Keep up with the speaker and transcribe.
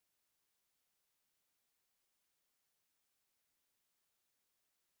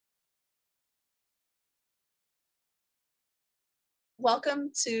welcome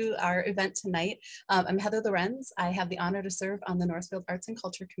to our event tonight. I'm Heather Lorenz. I have the honor to serve on the Northfield Arts and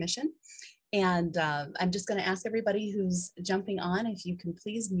Culture Commission. And I'm just gonna ask everybody who's jumping on, if you can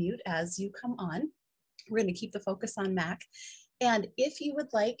please mute as you come on. We're gonna keep the focus on Mac. And if you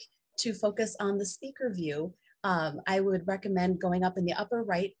would like to focus on the speaker view, I would recommend going up in the upper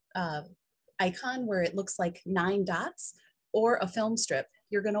right icon where it looks like 9 dots or a film strip.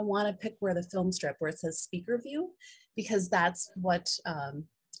 You're gonna wanna pick where the film strip, where it says speaker view, because that's what,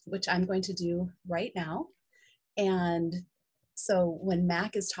 which I'm going to do right now. And so when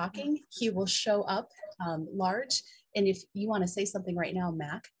Mac is talking, he will show up large. And if you wanna say something right now,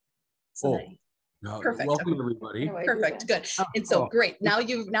 Mac. So perfect. Welcome everybody. Perfect, good. And so great, now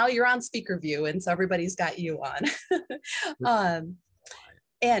you're on speaker view, and so everybody's got you on.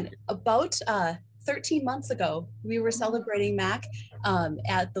 And about 13 months ago, we were celebrating Mac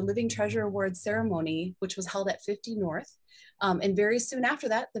at the Living Treasure Award ceremony, which was held at 50 North. And very soon after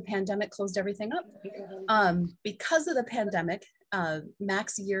that, the pandemic closed everything up. Because of the pandemic,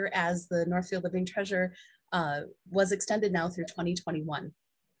 Mac's year as the Northfield Living Treasure was extended now through 2021.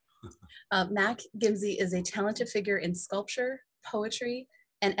 Mac Gimse is a talented figure in sculpture, poetry,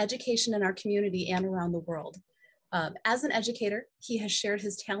 and education in our community and around the world. As an educator, he has shared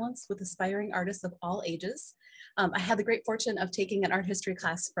his talents with aspiring artists of all ages. I had the great fortune of taking an art history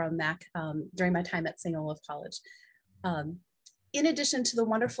class from Mac during my time at St. Olaf College. In addition to the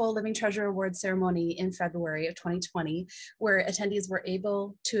wonderful Living Treasure Award ceremony in February of 2020, where attendees were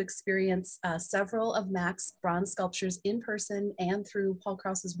able to experience several of Mac's bronze sculptures in person and through Paul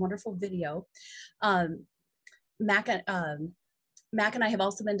Krause's wonderful video, Mac and I have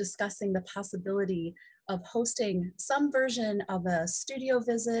also been discussing the possibility of hosting some version of a studio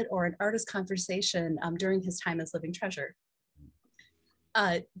visit or an artist conversation during his time as Living Treasure.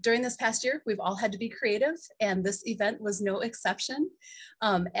 During this past year, we've all had to be creative, and this event was no exception.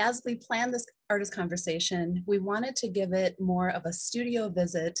 As we planned this artist conversation, we wanted to give it more of a studio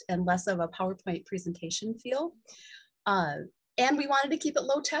visit and less of a PowerPoint presentation feel. And we wanted to keep it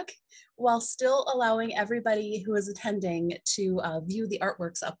low tech while still allowing everybody who is attending to view the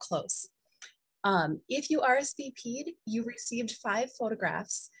artworks up close. If you RSVP'd, you received 5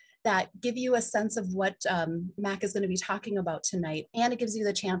 photographs that give you a sense of what Mac is going to be talking about tonight, and it gives you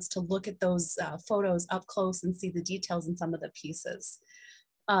the chance to look at those photos up close and see the details in some of the pieces.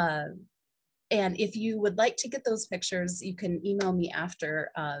 And if you would like to get those pictures, you can email me after,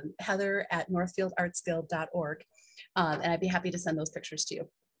 heather@northfieldartsguild.org, and I'd be happy to send those pictures to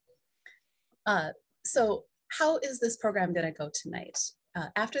you. So how is this program going to go tonight?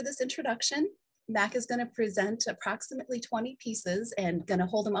 After this introduction, Mac is going to present approximately 20 pieces and going to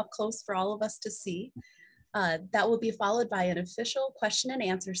hold them up close for all of us to see. That will be followed by an official question and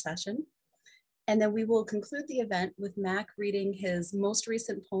answer session. And then we will conclude the event with Mac reading his most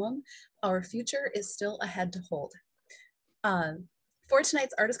recent poem, Our Future is Still Ahead to Hold. For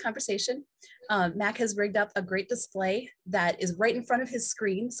tonight's artist conversation, Mac has rigged up a great display that is right in front of his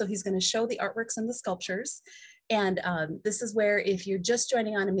screen. So he's going to show the artworks and the sculptures. And this is where, if you're just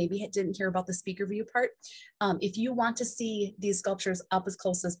joining on and maybe didn't hear about the speaker view part, if you want to see these sculptures up as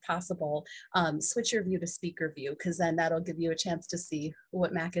close as possible, switch your view to speaker view, because then that'll give you a chance to see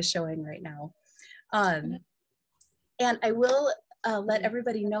what Mac is showing right now. And I will let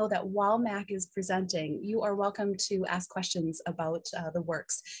everybody know that while Mac is presenting, you are welcome to ask questions about the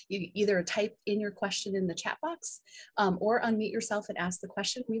works. You either type in your question in the chat box or unmute yourself and ask the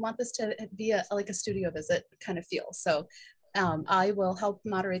question. We want this to be like a studio visit kind of feel. So I will help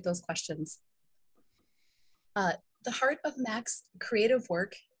moderate those questions. The heart of Mac's creative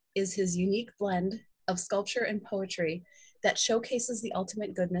work is his unique blend of sculpture and poetry that showcases the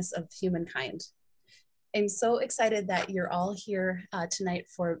ultimate goodness of humankind. I'm so excited that you're all here tonight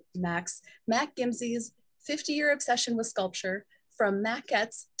for Mac Gimse's 50-year obsession with sculpture, from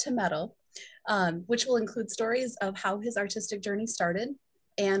Mac-ettes to metal, which will include stories of how his artistic journey started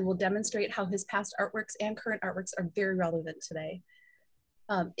and will demonstrate how his past artworks and current artworks are very relevant today.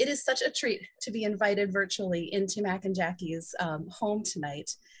 It is such a treat to be invited virtually into Mac and Jackie's home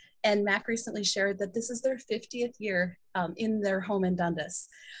tonight. And Mac recently shared that this is their 50th year in their home in Dundas.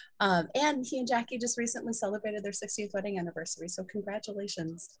 And he and Jackie just recently celebrated their 60th wedding anniversary, so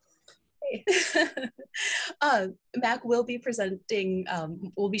congratulations. Hey. Mac will be presenting,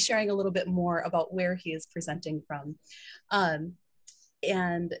 we'll be sharing a little bit more about where he is presenting from.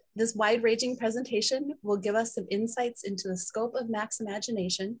 And this wide-ranging presentation will give us some insights into the scope of Mac's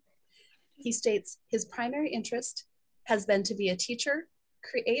imagination. He states his primary interest has been to be a teacher,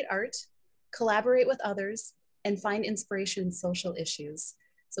 create art, collaborate with others, and find inspiration in social issues.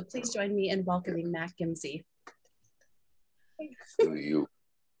 So please join me in welcoming Mac Gimse. to you.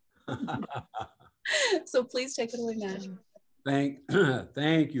 So please take it away, Matt.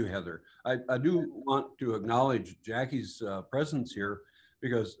 Thank you, Heather. I do want to acknowledge Jackie's presence here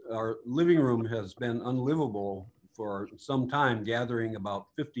because our living room has been unlivable for some time, gathering about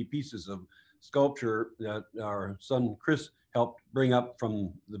 50 pieces of sculpture that our son Chris helped bring up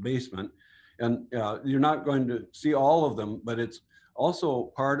from the basement. And you're not going to see all of them, but it's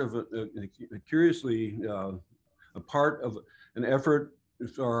also part of curiously a part of an effort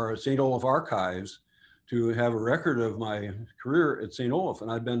for our St. Olaf Archives to have a record of my career at St. Olaf.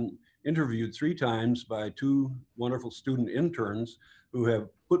 And I've been interviewed 3 times by 2 wonderful student interns who have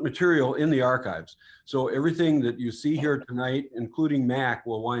put material in the archives. So everything that you see here tonight, including Mac,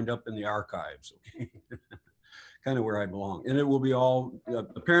 will wind up in the archives, okay? Kind of where I belong. And it will be all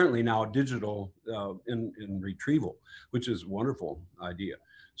apparently now digital in retrieval, which is a wonderful idea.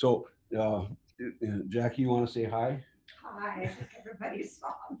 So Jackie, you want to say hi? Hi, I think everybody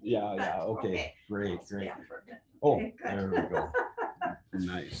saw me. Yeah, okay, great. Oh, there we go.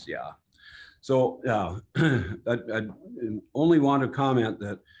 Nice, yeah. So I only want to comment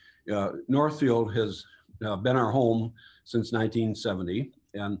that Northfield has been our home since 1970,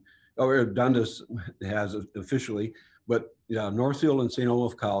 and Dundas has officially, but Northfield and St.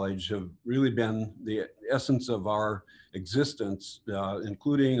 Olaf College have really been the essence of our existence,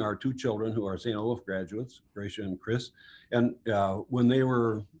 including our 2 children who are St. Olaf graduates, Gracia and Chris. And when they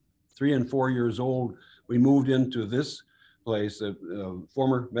were 3 and 4 years old, we moved into this place, a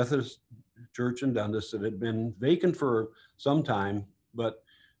former Methodist church in Dundas that had been vacant for some time, but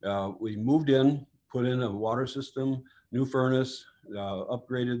we moved in, put in a water system, new furnace,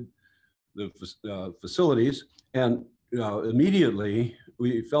 upgraded the facilities, and immediately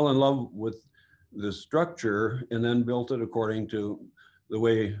we fell in love with the structure and then built it according to the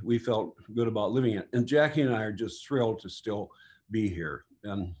way we felt good about living it. And Jackie and I are just thrilled to still be here.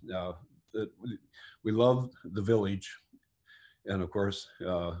 And we love the village. And of course,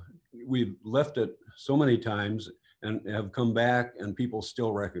 we've left it so many times and have come back and people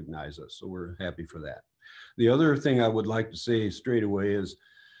still recognize us. So we're happy for that. The other thing I would like to say straight away is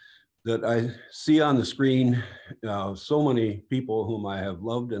that I see on the screen so many people whom I have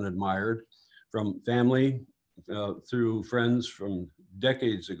loved and admired, from family through friends from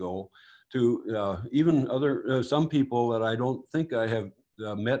decades ago to even other, some people that I don't think I have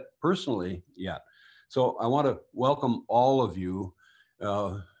met personally yet. So I want to welcome all of you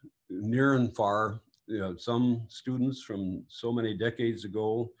near and far, some students from so many decades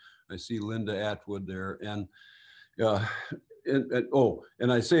ago. I see Linda Atwood there, and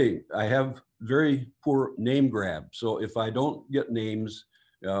I say I have very poor name grab. So if I don't get names,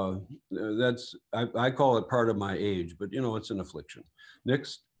 that's, I call it part of my age, but it's an affliction.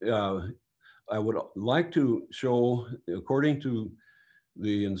 Next, I would like to show, according to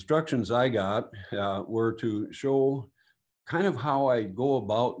the instructions I got, were to show kind of how I go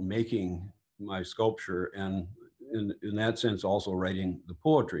about making my sculpture, and in that sense also writing the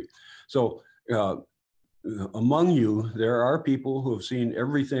poetry. So among you, there are people who have seen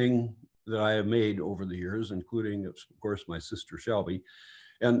everything that I have made over the years, including, of course, my sister Shelby.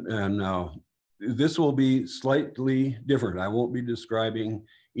 And this will be slightly different. I won't be describing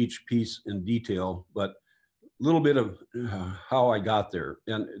each piece in detail, but a little bit of how I got there.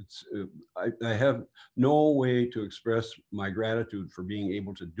 And it's I have no way to express my gratitude for being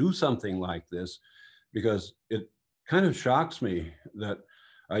able to do something like this, because it kind of shocks me that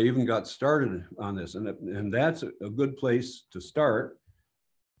I even got started on this. And that's a good place to start.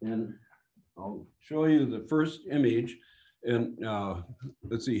 And I'll show you the first image. And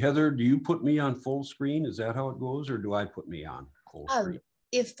let's see, Heather, do you put me on full screen? Is that how it goes, or do I put me on full screen?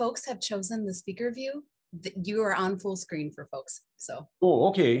 If folks have chosen the speaker view, you are on full screen for folks. So. Oh,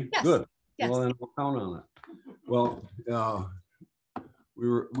 okay, yes. Good. Yes. Well, then we'll count on it. Well,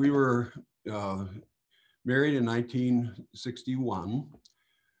 we were married in 1961,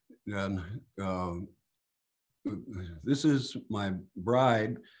 and this is my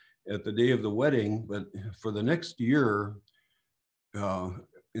bride at the day of the wedding. But for the next year,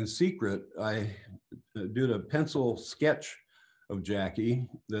 in secret, I did a pencil sketch of Jackie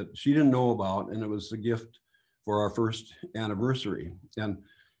that she didn't know about, and it was a gift for our first anniversary. And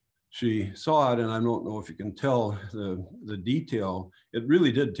she saw it, and I don't know if you can tell the detail. It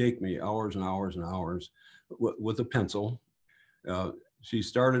really did take me hours and hours and hours with a pencil. She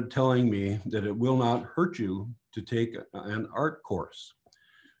started telling me that it will not hurt you to take an art course.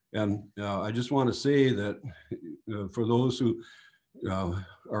 And I just want to say that for those who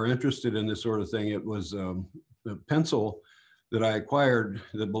are interested in this sort of thing, it was a pencil that I acquired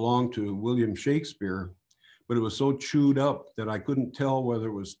that belonged to William Shakespeare, but it was so chewed up that I couldn't tell whether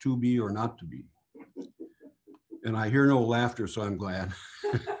it was to be or not to be. And I hear no laughter, so I'm glad.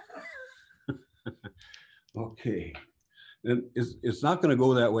 Okay. And it's not going to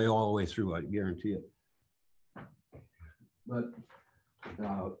go that way all the way through, I guarantee it. But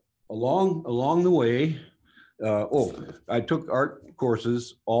along the way, I took art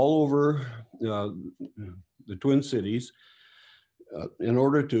courses all over the Twin Cities in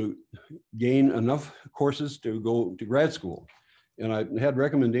order to gain enough courses to go to grad school. And I had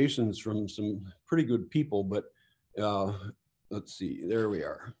recommendations from some pretty good people, but let's see, there we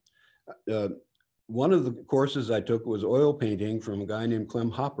are. One of the courses I took was oil painting from a guy named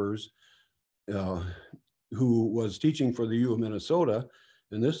Clem Hoppers, who was teaching for the U of Minnesota.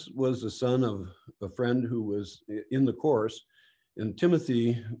 And this was the son of a friend who was in the course. And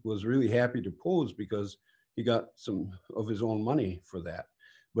Timothy was really happy to pose because he got some of his own money for that.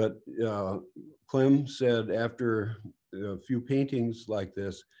 But Clem said after a few paintings like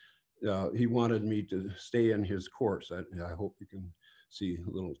this, he wanted me to stay in his course. I hope you can see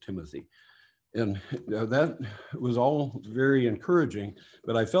little Timothy. And that was all very encouraging,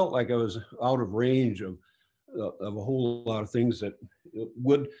 but I felt like I was out of range of a whole lot of things that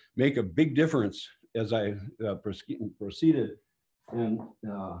would make a big difference as I proceeded. And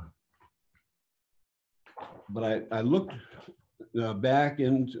but I looked back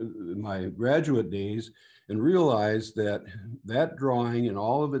into my graduate days and realized that that drawing in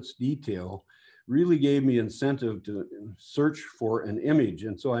all of its detail really gave me incentive to search for an image.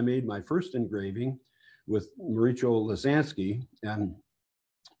 And so I made my first engraving with Mauricio Lasansky. And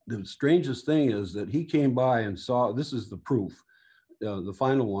the strangest thing is that he came by and saw, this is the proof, the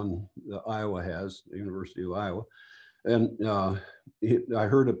final one that Iowa has, the University of Iowa. And I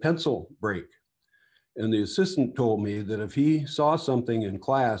heard a pencil break. And the assistant told me that if he saw something in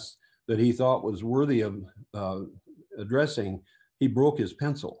class that he thought was worthy of addressing, he broke his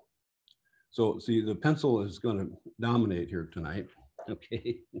pencil. So see, the pencil is going to dominate here tonight.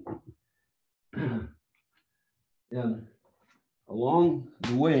 Okay. And along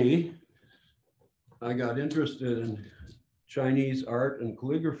the way, I got interested in Chinese art and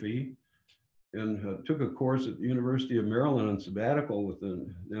calligraphy and took a course at the University of Maryland on sabbatical with the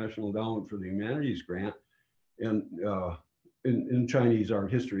National Endowment for the Humanities grant and in Chinese art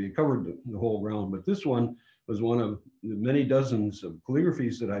history. It covered the whole realm, but this one was one of the many dozens of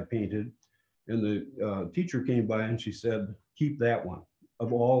calligraphies that I painted. And the teacher came by and she said, keep that one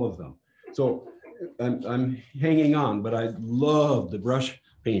of all of them. So I'm hanging on, but I love the brush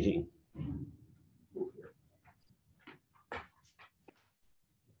painting.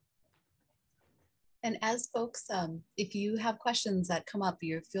 And as folks, if you have questions that come up,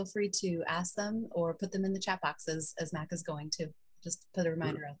 you feel free to ask them or put them in the chat boxes as Mac is going to. Just put a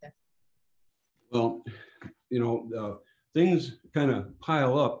reminder out there. Well, you know, things kind of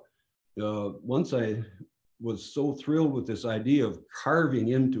pile up. Once I was so thrilled with this idea of carving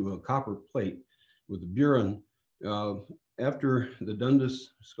into a copper plate with the burin, after the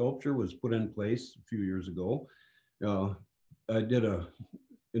Dundas sculpture was put in place a few years ago, I did an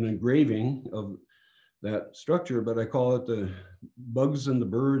engraving of that structure, but I call it the bugs and the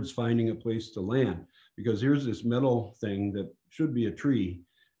birds finding a place to land, because here's this metal thing that should be a tree,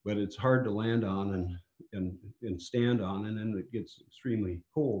 but it's hard to land on and stand on, and then it gets extremely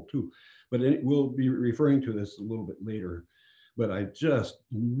cold too. But we'll be referring to this a little bit later. But I just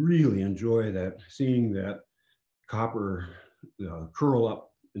really enjoy that, seeing that copper curl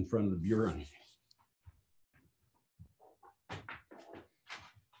up in front of the burin.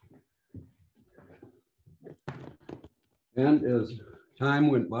 And as time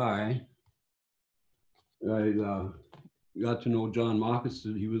went by, I got to know John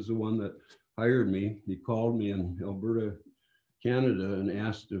Mockeson. He was the one that hired me. He called me in Alberta, Canada, and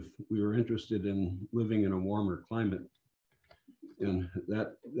asked if we were interested in living in a warmer climate. And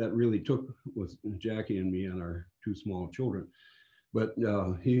that really took with Jackie and me and our two small children. But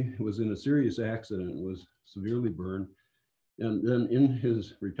he was in a serious accident and was severely burned. And then in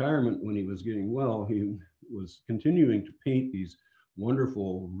his retirement, when he was getting well, he was continuing to paint these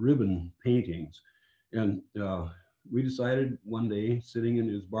wonderful ribbon paintings. And we decided one day, sitting in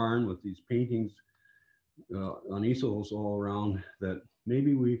his barn with these paintings on easels all around, that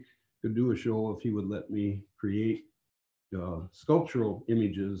maybe we could do a show if he would let me create sculptural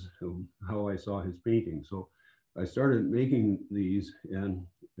images of how I saw his painting. So I started making these, and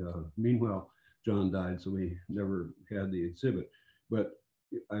meanwhile, John died, so we never had the exhibit. But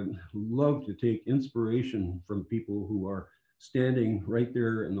I love to take inspiration from people who are standing right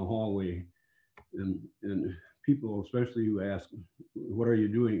there in the hallway and people, especially who ask, what are you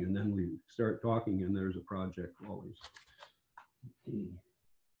doing? And then we start talking and there's a project always.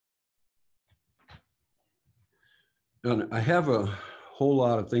 And I have a whole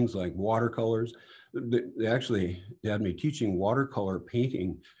lot of things like watercolors. They actually had me teaching watercolor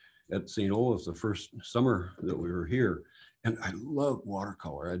painting at St. Olaf's the first summer that we were here. And I love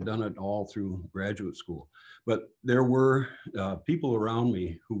watercolor. I'd done it all through graduate school. But there were people around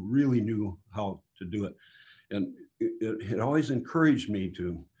me who really knew how to do it. And it always encouraged me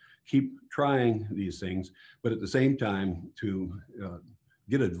to keep trying these things, but at the same time to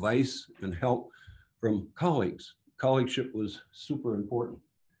get advice and help from colleagues. Colleagueship was super important.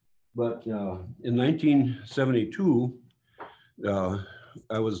 But in 1972,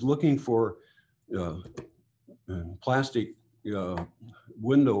 I was looking for plastic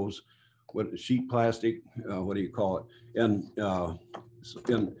windows, sheet plastic, what do you call it? And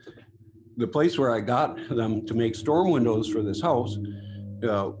the place where I got them to make storm windows for this house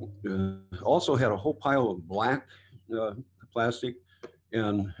also had a whole pile of black plastic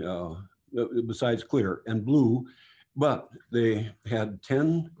and besides clear and blue, but they had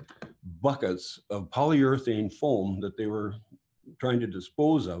 10 buckets of polyurethane foam that they were trying to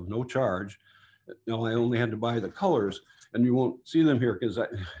dispose of, no charge. I only had to buy the colors, and you won't see them here because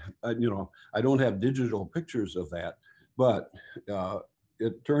I don't have digital pictures of that, but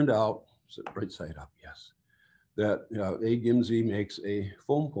it turned out, right side up, yes, that A. Gimse makes a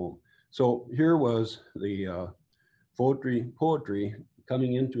foam comb. So here was the poetry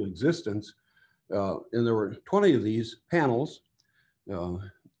coming into existence, and there were 20 of these panels,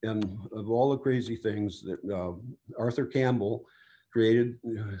 and of all the crazy things that Arthur Campbell created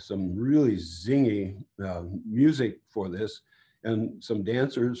some really zingy music for this, and some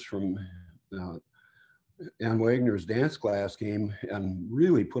dancers from Ann Wagner's dance class came and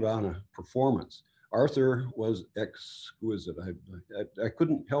really put on a performance. Arthur was exquisite. I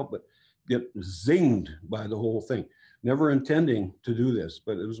couldn't help but get zinged by the whole thing. Never intending to do this,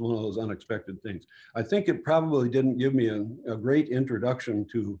 but it was one of those unexpected things. I think it probably didn't give me a great introduction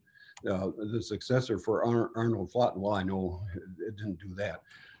to the successor for Arnold Flotten. Well, I know it didn't do that,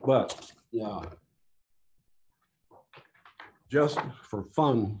 but yeah, just for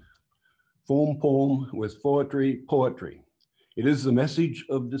fun, foam poem with poetry. It is the message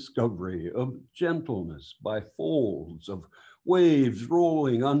of discovery, of gentleness by folds, of waves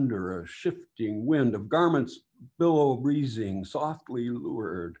rolling under a shifting wind, of garments billow breezing, softly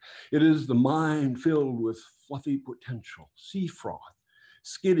lured. It is the mind filled with fluffy potential, sea froth,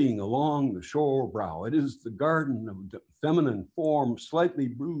 skidding along the shore brow. It is the garden of the feminine form, slightly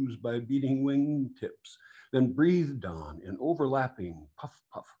bruised by beating wingtips, then breathed on in overlapping puff,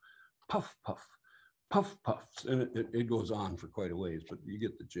 puff, puff, puff, puff, puffs. And it goes on for quite a ways, but you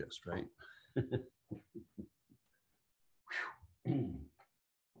get the gist, right?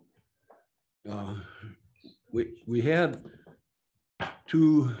 We had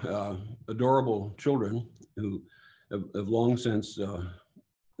two adorable children who have long since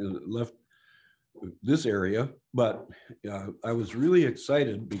left this area, but I was really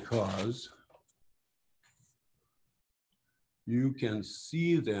excited because you can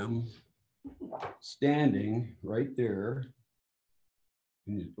see them standing right there.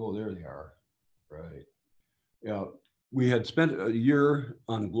 Oh, there they are, right. Yeah, we had spent a year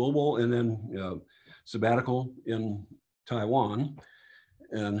on global and then sabbatical in Taiwan,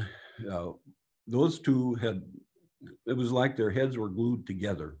 and those two it was like their heads were glued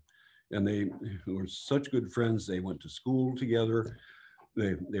together, and they were such good friends. They went to school together.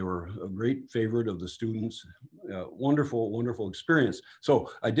 They were a great favorite of the students. Wonderful, wonderful experience.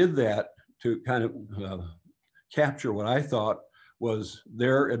 So I did that to kind of capture what I thought was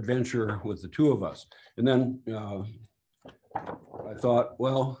their adventure with the two of us. And then I thought,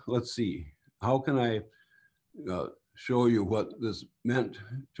 well, let's see, how can I show you what this meant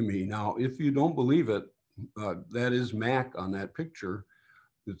to me? Now, if you don't believe it, that is Mac on that picture.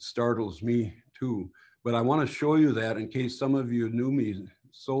 It startles me too. But I want to show you that in case some of you knew me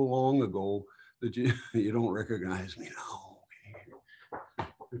so long ago that you don't recognize me now.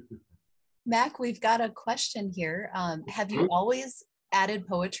 Mac, we've got a question here. Have you always added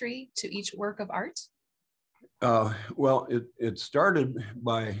poetry to each work of art? Well, it started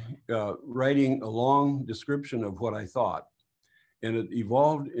by writing a long description of what I thought, and it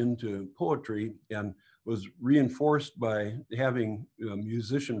evolved into poetry and was reinforced by having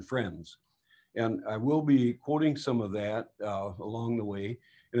musician friends. And I will be quoting some of that along the way.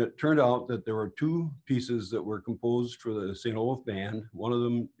 And it turned out that there were two pieces that were composed for the St. Olaf Band. One of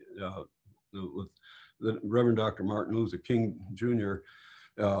them with the Reverend Dr. Martin Luther King Jr.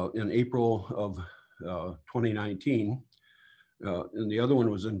 In April of 2019. And the other one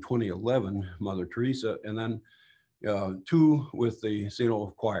was in 2011, Mother Teresa, and then 2 with the St.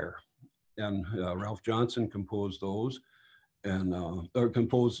 Olaf Choir. And Ralph Johnson composed those, and or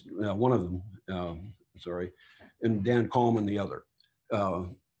composed one of them, sorry, and Dan Coleman the other.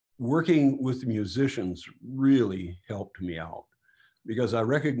 Working with the musicians really helped me out, because I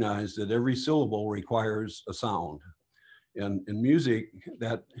recognized that every syllable requires a sound. And in music,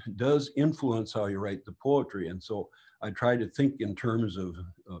 that does influence how you write the poetry. And so I try to think in terms of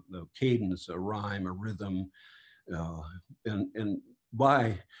the cadence, a rhyme, a rhythm. And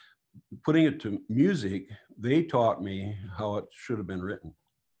by putting it to music, they taught me how it should have been written,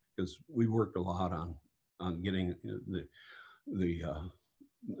 because we worked a lot on getting the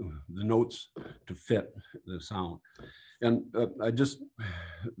notes to fit the sound. And I just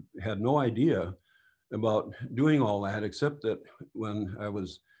had no idea about doing all that, except that when I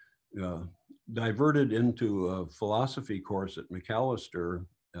was diverted into a philosophy course at McAllister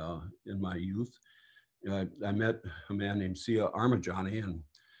in my youth, I met a man named Sia Armajani, and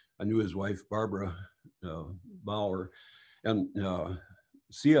I knew his wife, Barbara Bauer. And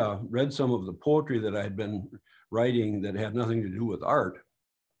Sia read some of the poetry that I had been writing that had nothing to do with art.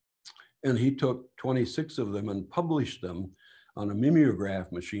 And he took 26 of them and published them on a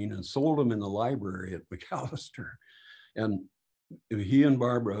mimeograph machine and sold them in the library at McAllister. And he and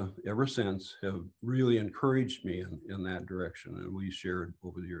Barbara, ever since, have really encouraged me in that direction. And we shared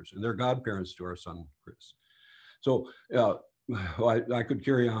over the years. And they're godparents to our son, Chris. So I could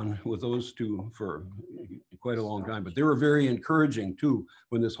carry on with those 2 for quite a long time, but they were very encouraging too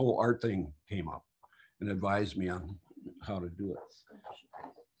when this whole art thing came up, and advised me on how to do it.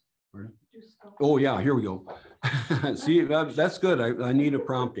 Pardon? Oh yeah, here we go. See, that's good. I need a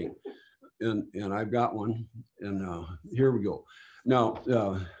prompting, and I've got one, and here we go. Now,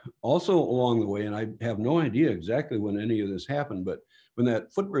 also along the way, and I have no idea exactly when any of this happened, but when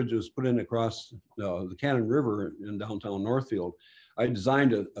that footbridge was put in across the Cannon River in downtown Northfield, I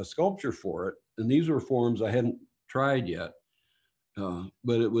designed a sculpture for it, and these were forms I hadn't tried yet,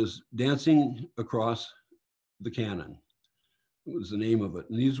 but it was Dancing Across the Cannon. It was the name of it.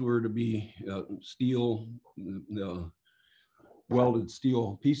 And these were to be steel, welded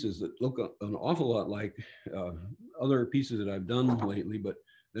steel pieces that look an awful lot like other pieces that I've done lately. But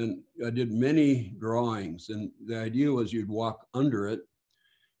then I did many drawings, and the idea was you'd walk under it.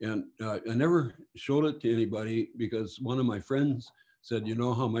 And I never showed it to anybody, because one of my friends said, you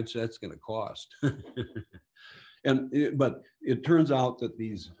know how much that's going to cost. But it turns out that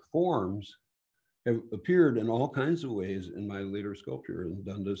these forms have appeared in all kinds of ways in my later sculpture in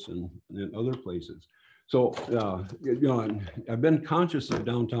Dundas and in other places. So, you know, I've been conscious of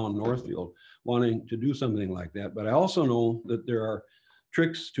downtown Northfield wanting to do something like that, but I also know that there are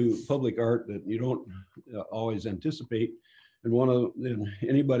tricks to public art that you don't always anticipate. And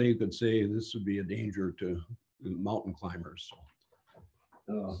anybody could say this would be a danger to mountain climbers.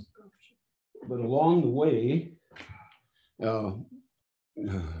 But along the way,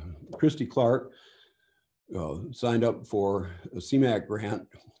 Christy Clark signed up for a CMAC grant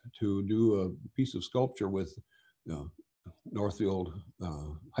to do a piece of sculpture with Northfield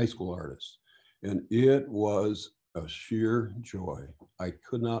high school artists. And it was a sheer joy. I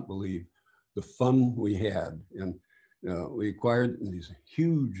could not believe the fun we had. And we acquired these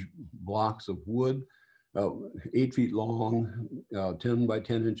huge blocks of wood, 8 feet long, 10 by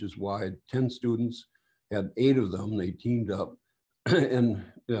 10 inches wide. 10 students, had 8 of them. They teamed up and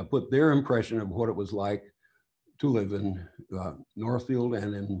put their impression of what it was like to live in Northfield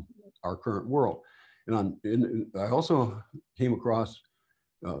and in our current world. And I also came across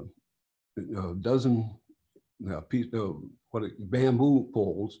a dozen bamboo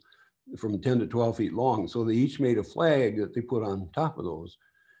poles from 10 to 12 feet long. So they each made a flag that they put on top of those.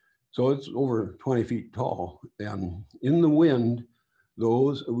 So it's over 20 feet tall. And in the wind,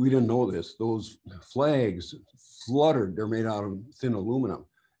 we didn't know this, those flags fluttered. They're made out of thin aluminum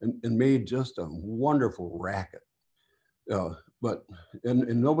and made just a wonderful racket.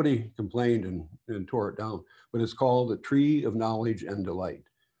 And nobody complained and tore it down, but it's called the Tree of Knowledge and Delight.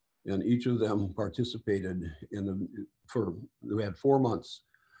 And each of them participated we had 4 months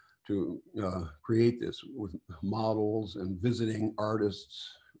to create this with models and visiting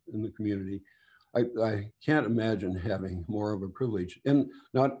artists in the community. I can't imagine having more of a privilege. And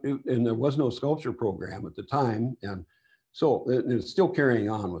there was no sculpture program at the time. And so it's still carrying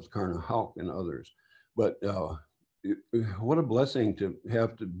on with Karna Hauk and others. But what a blessing to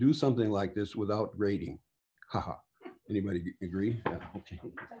have to do something like this without grading. Haha. Anybody agree? Yeah. Okay.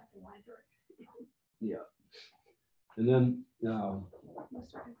 Yeah. And then,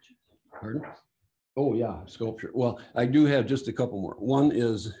 pardon? Oh yeah, sculpture. Well, I do have just a couple more. One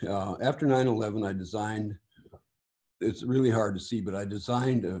is after 9/11, I designed, it's really hard to see, but I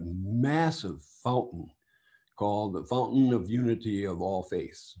designed a massive fountain called the Fountain of Unity of All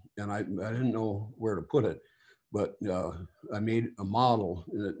Faiths. And I didn't know where to put it, but I made a model.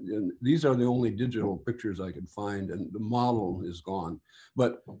 And these are the only digital pictures I could find, and the model is gone.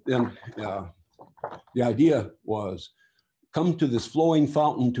 But then the idea was, come to this flowing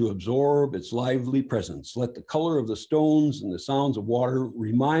fountain to absorb its lively presence. Let the color of the stones and the sounds of water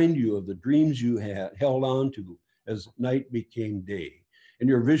remind you of the dreams you had held on to as night became day, and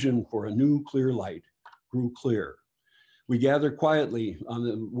your vision for a new clear light grew clear. We gather quietly on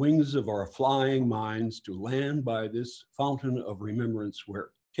the wings of our flying minds to land by this fountain of remembrance where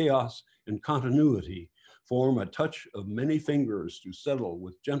chaos and continuity form a touch of many fingers to settle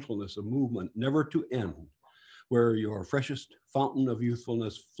with gentleness of movement never to end, where your freshest fountain of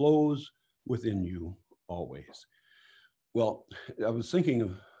youthfulness flows within you always. Well, I was thinking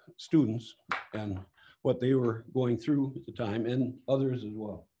of students and what they were going through at the time, and others as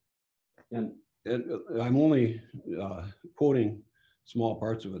well. And I'm only quoting small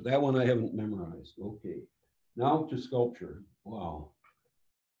parts of it. That one I haven't memorized. Okay, now to sculpture. Wow.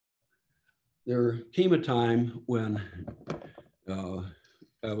 There came a time when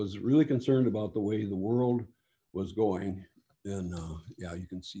I was really concerned about the way the world was going. And yeah, you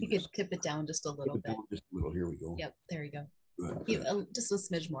can see You this. could tip it down just a little bit. Just a little. Here we go. Yep, there you go. Good. Just a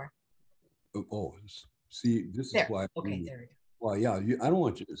smidge more. Oh, see, this there. is why. Okay, there we go. Well, yeah, I don't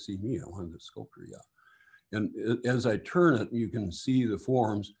want you to see me. I want the sculpture, yeah. And as I turn it, you can see the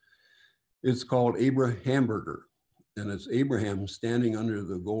forms. It's called Abrahamburger, and it's Abraham standing under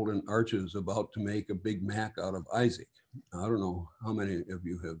the golden arches about to make a Big Mac out of Isaac. I don't know how many of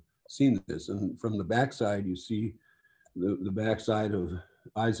you have seen this. And from the backside, you see the backside of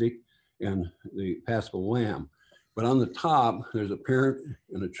Isaac and the Paschal lamb. But on the top, there's a parent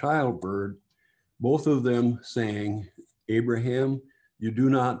and a child bird, both of them saying, Abraham, you do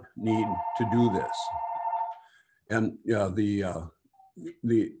not need to do this. And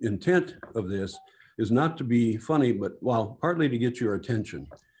the intent of this is not to be funny, but well, partly to get your attention.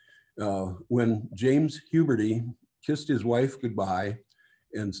 When James Huberty kissed his wife goodbye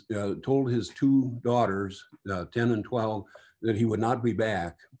and told his two daughters, 10 and 12, that he would not be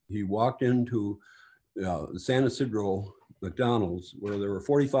back, he walked into the San Isidro McDonald's where there were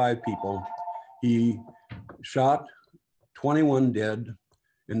 45 people. He shot 21 dead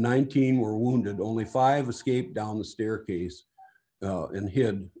and 19 were wounded. Only 5 escaped down the staircase and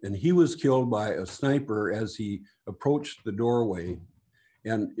hid. And he was killed by a sniper as he approached the doorway.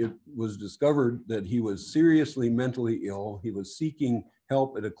 And it was discovered that he was seriously mentally ill. He was seeking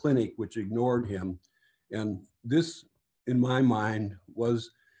help at a clinic which ignored him. And this, in my mind,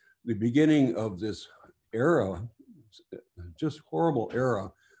 was the beginning of this era, just horrible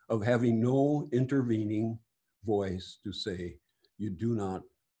era of having no intervening voice to say, you do not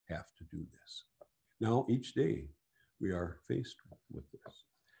have to do this. Now, each day we are faced with this.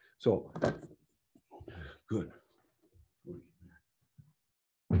 So, good.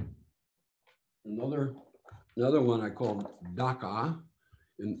 Another one I called DACA,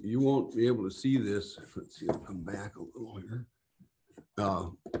 and you won't be able to see this. Let's see, I'll come back a little here.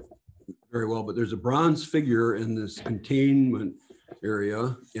 Very well, but there's a bronze figure in this containment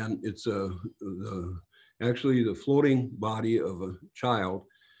area, and it's actually the floating body of a child,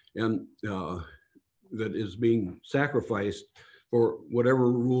 and that is being sacrificed for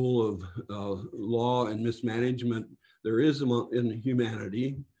whatever rule of law and mismanagement there is in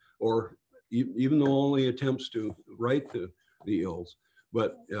humanity, or even though only attempts to right the ills.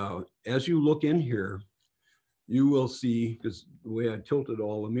 But as you look in here, you will see, because the way I tilted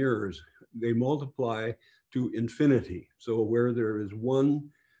all the mirrors, they multiply to infinity. So where there is one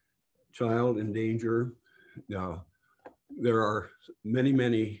child in danger, there are many,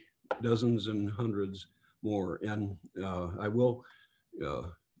 many dozens and hundreds more. And I will,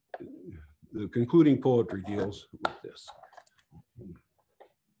 the concluding poetry deals with this.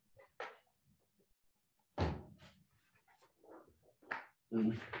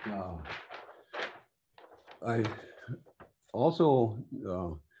 And, I also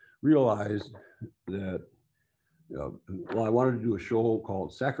realized that, well, I wanted to do a show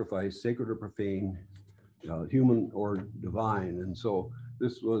called Sacrifice, Sacred or Profane, Human or Divine. And so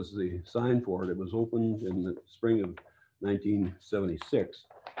this was the sign for it. It was opened in the spring of 1976.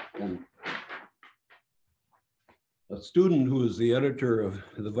 And a student who is the editor of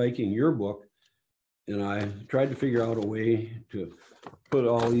the Viking Yearbook, and I tried to figure out a way to put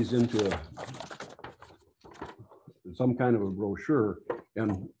all these into some kind of a brochure.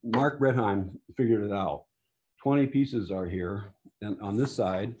 And my Mark Bretheim figured it out. 20 pieces are here, and on this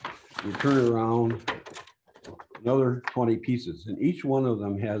side, you turn it around, another 20 pieces, and each one of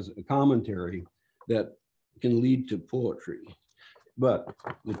them has a commentary that can lead to poetry. But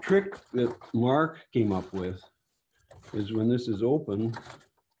the trick that Mark came up with is when this is open,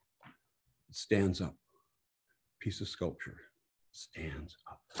 it stands up. Piece of sculpture stands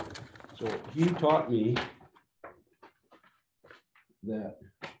up. So he taught me that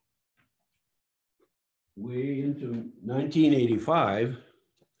way into 1985,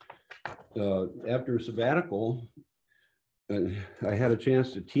 after a sabbatical, I had a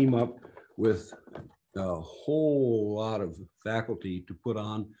chance to team up with a whole lot of faculty to put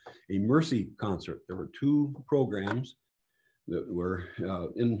on a Mercy concert. There were 2 programs that were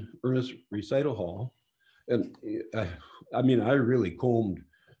in Ernest Recital Hall. And I mean, I really combed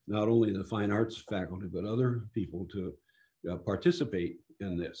not only the fine arts faculty, but other people to participate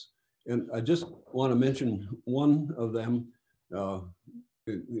in this. And I just want to mention one of them.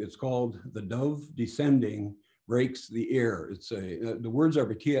 It's called The Dove Descending Breaks the Air. It's the words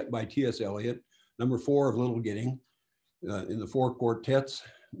are by T.S. Eliot, number 4 of Little Gidding, in the 4 quartets,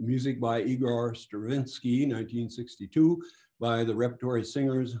 music by Igor Stravinsky, 1962, by the Repertory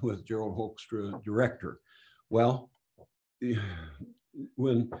Singers with Gerald Hoekstra, director. Well,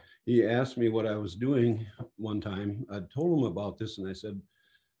 when he asked me what I was doing one time, I told him about this, and I said,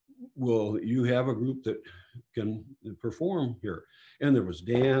 well, you have a group that can perform here. And there was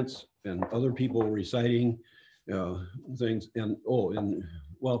dance and other people reciting things, and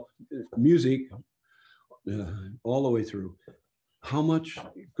well, music all the way through. How much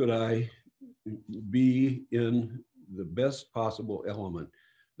could I be in the best possible element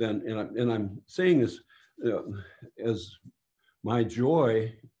then? And I'm saying this as my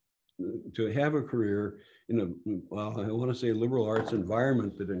joy to have a career in a, well, I want to say liberal arts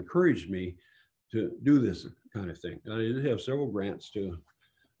environment that encouraged me to do this kind of thing. And I did have several grants to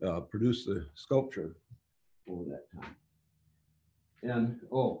produce the sculpture over that time. And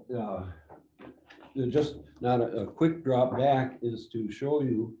just not a quick drop back is to show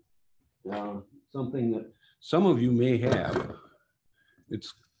you something that some of you may have.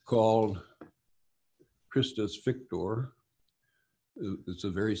 It's called Christus Victor. It's a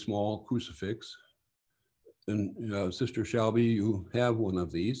very small crucifix. And Sister Shelby, you have one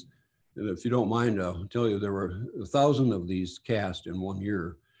of these. And if you don't mind, I'll tell you there were 1,000 of these cast in 1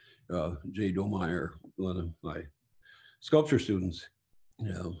 year. Jay Domeyer, one of my sculpture students,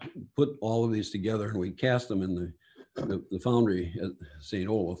 put all of these together, and we cast them in the foundry at St.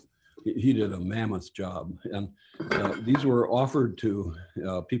 Olaf. He did a mammoth job. And these were offered to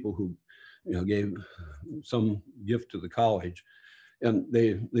people who gave some gift to the college. And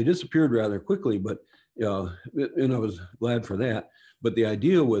they disappeared rather quickly, but and I was glad for that. But the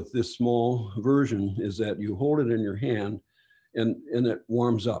idea with this small version is that you hold it in your hand and it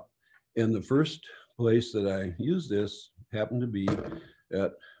warms up. And the first place that I used this happened to be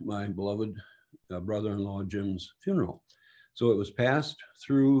at my beloved brother-in-law Jim's funeral. So it was passed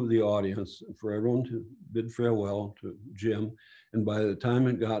through the audience for everyone to bid farewell to Jim. And by the time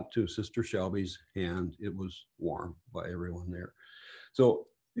it got to Sister Shelby's hand, it was warm by everyone there. So,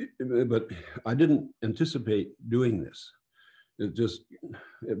 but I didn't anticipate doing this.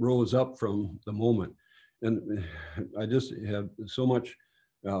 It rose up from the moment. And I just have so much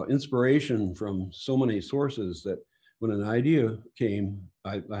inspiration from so many sources that when an idea came,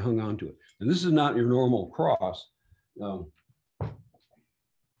 I hung on to it. And this is not your normal cross.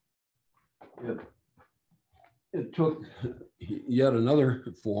 It took yet another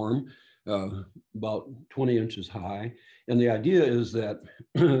form, about 20 inches high. And the idea is that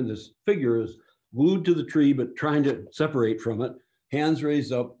this figure is glued to the tree, but trying to separate from it, hands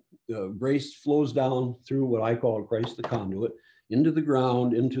raised up, grace flows down through what I call Christ the conduit, into the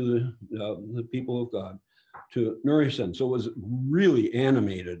ground, into the people of God to nourish them. So it was really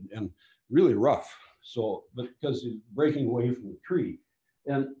animated and really rough. So, but because he's breaking away from the tree.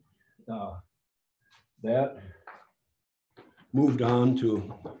 And that moved on to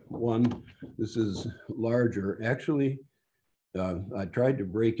one, this is larger. Actually, I tried to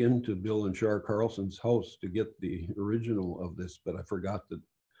break into Bill and Char Carlson's house to get the original of this, but I forgot the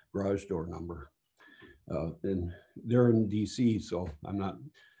garage door number. And they're in DC, so I'm not,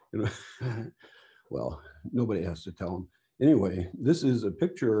 well, nobody has to tell them. Anyway, this is a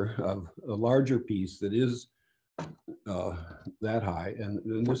picture of a larger piece that is that high.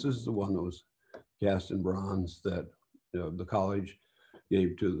 And this is the one that was cast in bronze that the college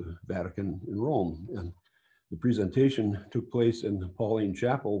gave to the Vatican in Rome. And the presentation took place in the Pauline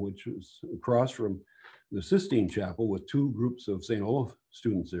Chapel, which was across from the Sistine Chapel with 2 groups of St. Olaf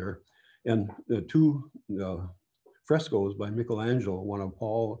students there, and two frescoes by Michelangelo, one of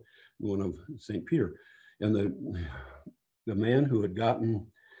Paul, one of St. Peter. And the man who had gotten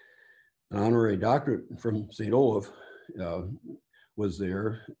an honorary doctorate from St. Olaf was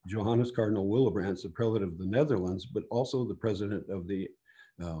there, Johannes Cardinal Willebrands, the prelate of the Netherlands, but also the president of the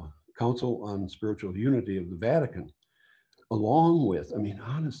Council on Spiritual Unity of the Vatican, along with, I mean,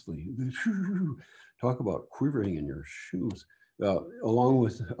 honestly, talk about quivering in your shoes, along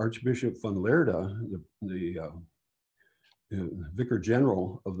with Archbishop von Lerda, the Vicar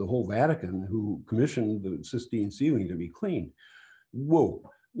General of the whole Vatican, who commissioned the Sistine ceiling to be cleaned. Whoa.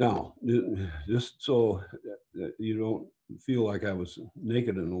 Now, just so you don't feel like I was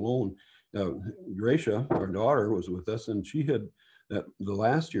naked and alone, Gracia, our daughter, was with us, and she had, the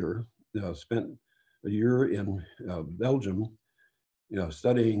last year, spent a year in Belgium,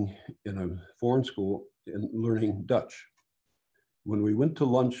 studying in a foreign school and learning Dutch. When we went to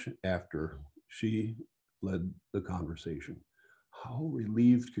lunch after, she led the conversation. How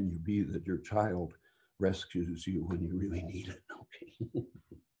relieved can you be that your child rescues you when you really need it? Okay.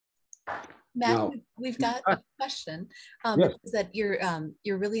 Matt, Now, we've got a question. yes. Is that you're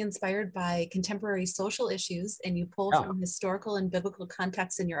really inspired by contemporary social issues, and you pull from historical and biblical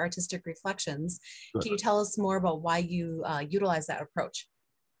contexts in your artistic reflections. Good. Can you tell us more about why you utilize that approach?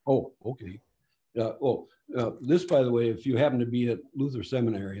 Oh, okay. This, by the way, if you happen to be at Luther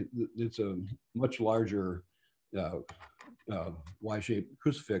Seminary, it's a much larger Y-shaped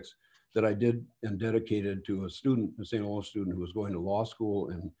crucifix that I did and dedicated to a student, a St. Olaf student who was going to law school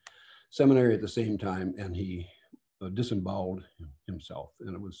and seminary at the same time, and he disemboweled himself,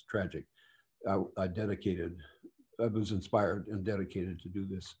 and it was tragic. I was inspired and dedicated to do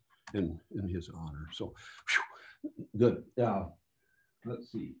this in his honor. So, whew, good.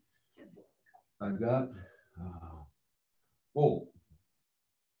 Let's see. I've got,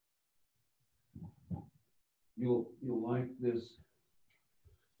 you'll like this.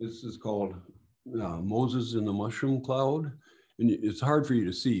 This is called Moses in the Mushroom Cloud. And it's hard for you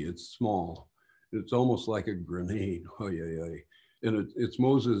to see, it's small. It's almost like a grenade. Oh, yeah. And it's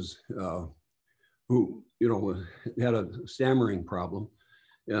Moses who, had a stammering problem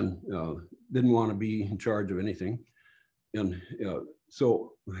and didn't want to be in charge of anything. And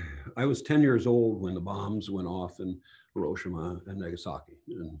so I was 10 years old when the bombs went off in Hiroshima and Nagasaki.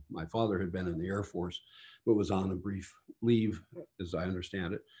 And my father had been in the Air Force, but was on a brief leave, as I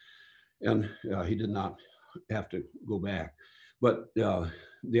understand it. And he did not have to go back. But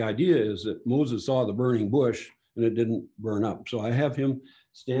the idea is that Moses saw the burning bush and it didn't burn up. So I have him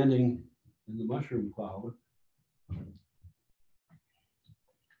standing in the mushroom cloud.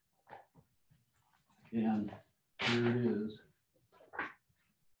 And here it is.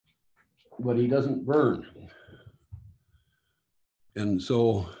 But he doesn't burn. And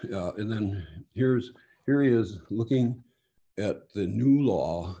so, and then here he is looking at the new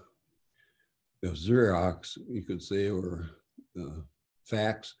law of Xerox, you could say, or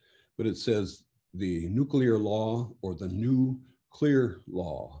facts, but it says the nuclear law or the new clear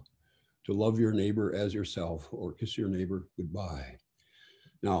law to love your neighbor as yourself or kiss your neighbor goodbye.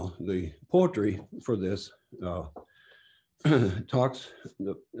 Now, the poetry for this talks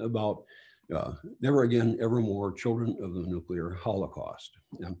about never again, evermore, children of the nuclear holocaust.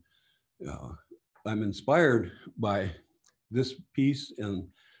 And I'm inspired by this piece and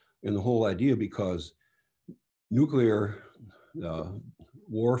the whole idea because nuclear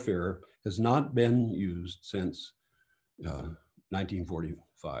warfare has not been used since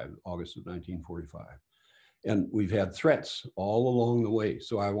 1945, August of 1945. And we've had threats all along the way.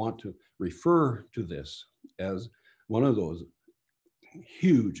 So I want to refer to this as one of those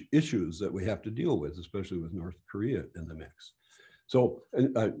huge issues that we have to deal with, especially with North Korea in the mix. So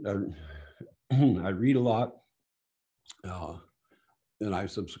I read a lot, and I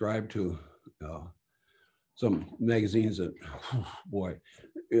subscribe to some magazines that, boy,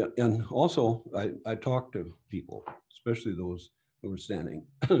 and also I talk to people, especially those who are standing,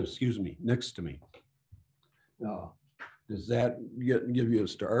 excuse me, next to me. Does that give you a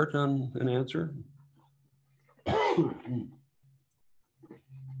start on an answer?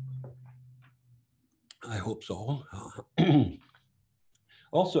 I hope so.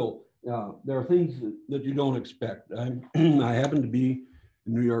 Also, there are things that you don't expect. I happened to be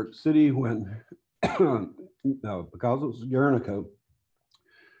in New York City when because Guernica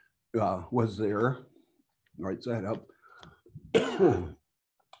was there, right side up.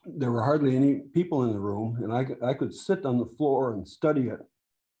 There were hardly any people in the room, and I could sit on the floor and study it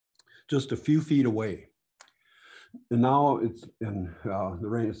just a few feet away. And now it's in the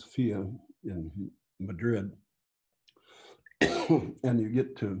Reina Sofia in Madrid. and you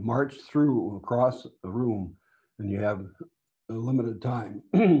get to march through across a room and you have a limited time.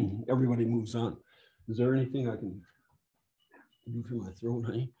 Everybody moves on. Is there anything I can do for my throat,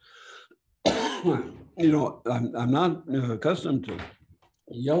 honey? You know, I'm not accustomed to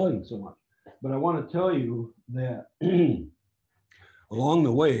yelling so much, but I want to tell you that along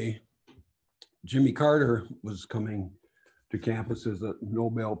the way, Jimmy Carter was coming to campus as a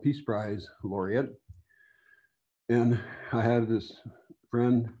Nobel Peace Prize laureate. And I had this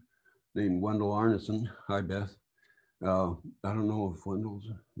friend named Wendell Arneson. Hi, Beth. I don't know if Wendell's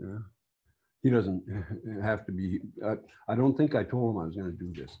there. He doesn't have to be. I don't think I told him I was going to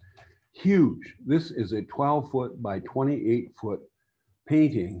do this. Huge. This is a 12-foot by 28-foot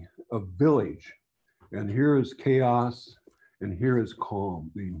painting of village. And here is chaos and here is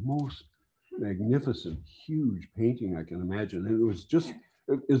calm. The most magnificent, huge painting I can imagine. And it was just,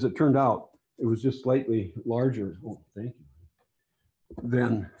 as it turned out, it was just slightly larger, oh, thank you,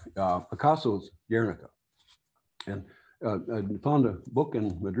 than Picasso's Guernica. And I found a book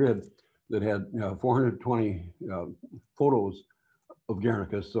in Madrid that had 420 photos of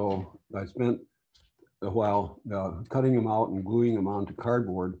Guernica. So I spent a while cutting them out and gluing them onto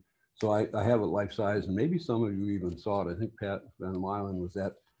cardboard. So I have it life size, and maybe some of you even saw it. I think Pat Van Wylen was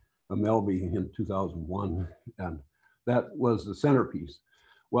at a Melby in 2001, and that was the centerpiece.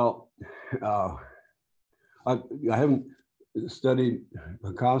 Well, I haven't studied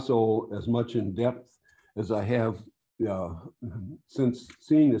Picasso as much in depth as I have since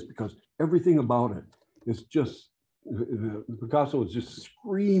seeing this, because everything about it is just, Picasso is just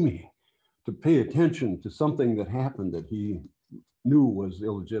screaming to pay attention to something that happened that he knew was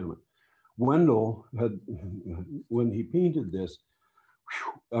illegitimate. Wendell had, when he painted this,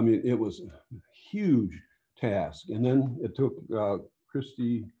 whew, I mean, it was a huge task. And then it took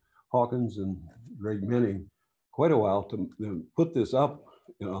Christy Hawkins and Greg Menning quite a while to put this up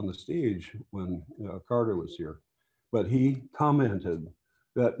on the stage when Carter was here. But he commented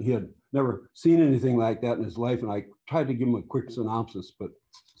that he had never seen anything like that in his life. And I tried to give him a quick synopsis, but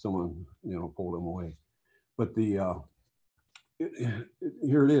someone, you know, pulled him away. But the,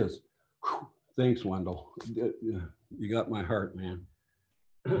 here it is. Whew, thanks, Wendell. You got my heart, man.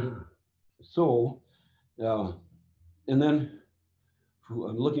 So, and then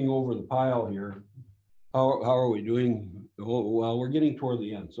I'm looking over the pile here. How are we doing? Well, we're getting toward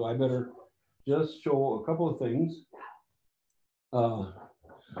the end, so I better just show a couple of things.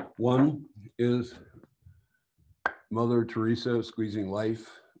 One is Mother Teresa squeezing life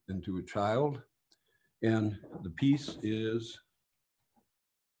into a child, and the piece is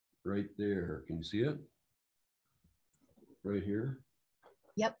right there. Can you see it? Right here?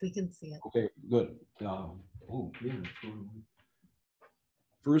 Yep, we can see it. Okay, good. Oh, yeah.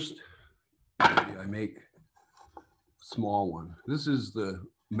 First, I make a small one. This is the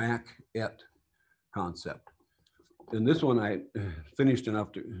Mac-ettes concept. And this one I finished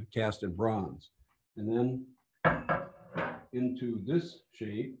enough to cast in bronze. And then into this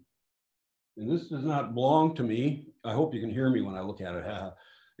shape. And this does not belong to me. I hope you can hear me when I look at it.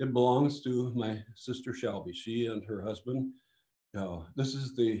 It belongs to my sister Shelby. She and her husband. This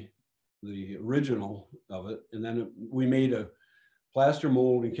is the original of it. And then we made a plaster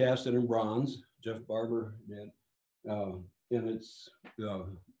mold and cast it in bronze. Jeff Barber did. And it's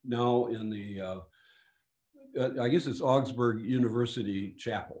now in the, I guess it's Augsburg University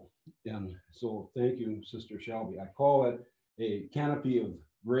Chapel. And so thank you, Sister Shelby. I call it a canopy of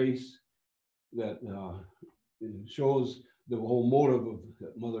grace that shows the whole motive of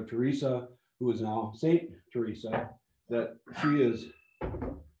Mother Teresa, who is now Saint Teresa, that she is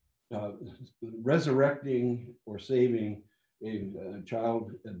resurrecting or saving a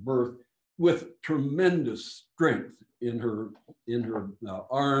child at birth with tremendous strength in her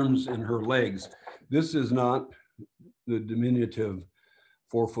arms and her legs. This is not the diminutive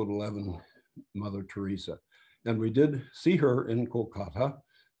 4'11" Mother Teresa. And we did see her in Kolkata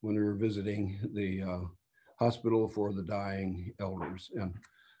when we were visiting the hospital for the dying elders. And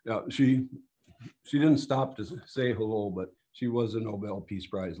she didn't stop to say hello, but she was a Nobel Peace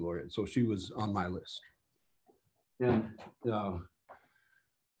Prize laureate. So she was on my list. And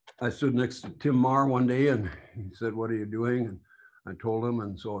I stood next to Tim Marr one day and he said, "What are you doing?" And I told him,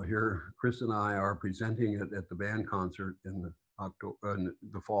 and so here Chris and I are presenting it at the band concert in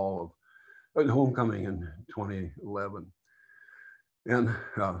the fall of homecoming in 2011. And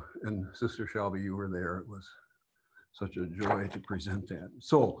Sister Shelby, you were there. It was such a joy to present that.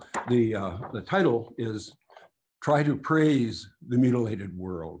 So the title is "Try to Praise the Mutilated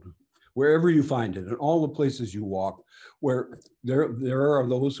World." Wherever you find it, in all the places you walk, where there are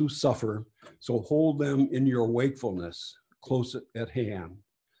those who suffer, so hold them in your wakefulness close at hand.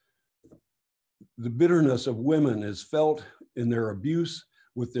 The bitterness of women is felt in their abuse,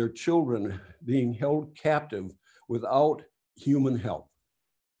 with their children being held captive without human help.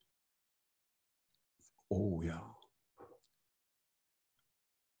 Oh, yeah.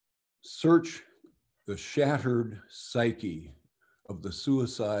 Search the shattered psyche of the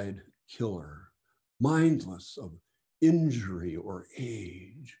suicide killer, mindless of injury or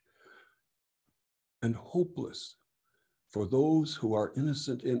age, and hopeless for those who are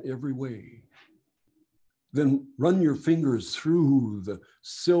innocent in every way. Then run your fingers through the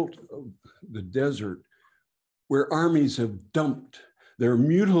silt of the desert where armies have dumped their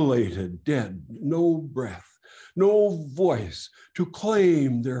mutilated dead, no breath, no voice to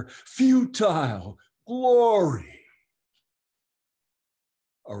claim their futile glory.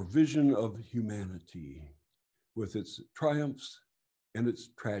 Our vision of humanity, with its triumphs and its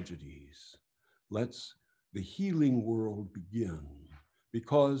tragedies, lets the healing world begin,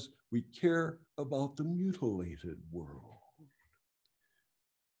 because we care about the mutilated world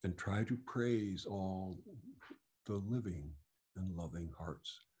and try to praise all the living and loving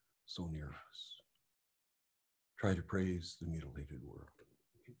hearts so near us. Try to praise the mutilated world.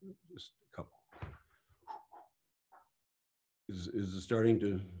 Just a couple. Is it starting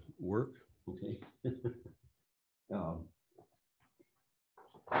to work? Okay.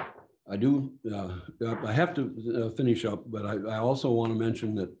 I have to finish up, but I also want to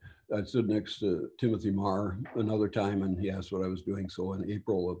mention that I stood next to Timothy Marr another time, and he asked what I was doing. So in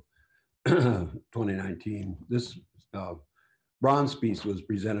April of 2019, this bronze piece was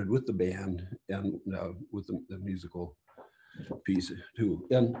presented with the band and with the musical piece too.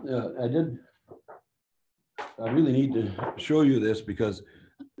 And I really need to show you this because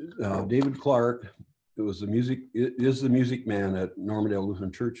David Clark, who is the music man at Normandale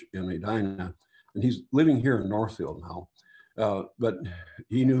Lutheran Church in Edina, and he's living here in Northfield now. But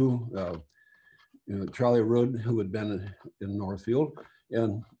he knew Charlie Rudd, who had been in Northfield,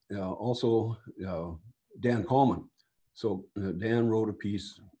 and also Dan Coleman. So Dan wrote a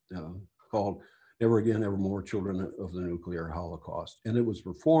piece called Never Again, Evermore, Children of the Nuclear Holocaust. And it was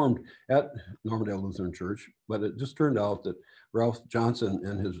performed at Normandale Lutheran Church, but it just turned out that Ralph Johnson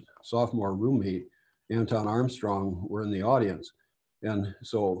and his sophomore roommate, Anton Armstrong, were in the audience. And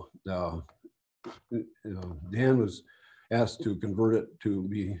so Dan was asked to convert it to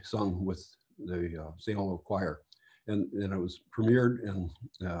be sung with the St. Olaf Choir. And it was premiered in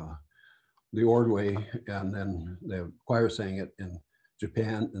the Ordway, and then the choir sang it in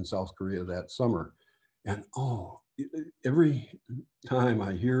Japan and South Korea that summer. And every time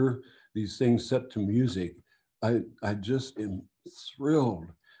I hear these things set to music, I just am thrilled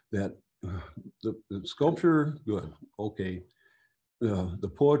that the sculpture, good, okay.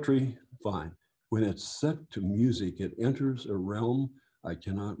 The poetry, fine. When it's set to music, it enters a realm I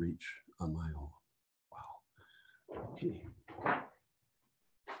cannot reach on my own. Wow. Okay.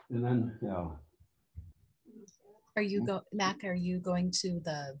 And then, Mac, are you going to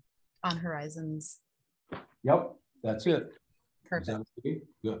the On Horizons? Yep, that's it. Perfect. Okay?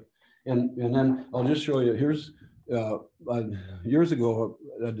 Good. And then I'll just show you, here's, years ago,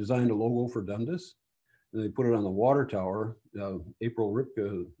 I designed a logo for Dundas. And they put it on the water tower. April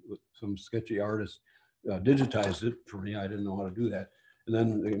Ripka, with some sketchy artist, digitized it for me. I didn't know how to do that. And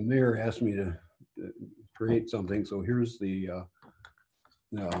then the mayor asked me to create something. So here's the,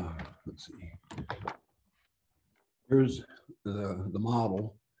 let's see. Here's the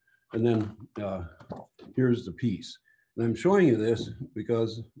model. And then here's the piece. And I'm showing you this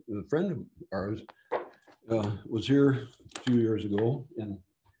because a friend of ours was here a few years ago, and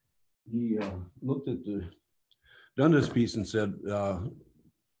he looked at the Dundas piece and said,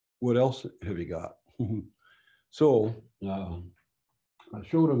 what else have you got? So I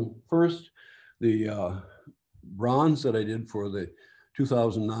showed him first the bronze that I did for the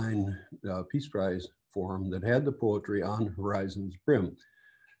 2009 Peace Prize forum that had the poetry on Horizon's brim.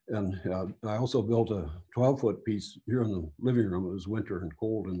 And I also built a 12-foot piece here in the living room. It was winter and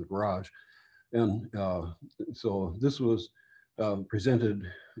cold in the garage. And so this was presented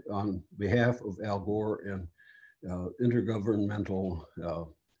on behalf of Al Gore and Intergovernmental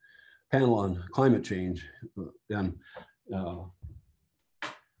Panel on Climate Change. And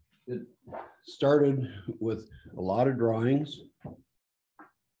it started with a lot of drawings.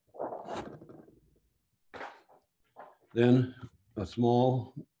 Then a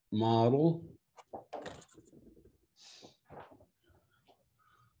small model,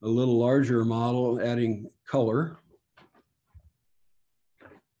 a little larger model adding color,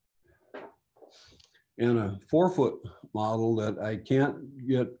 and a 4-foot model that I can't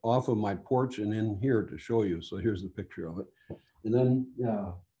get off of my porch and in here to show you. So here's the picture of it. And then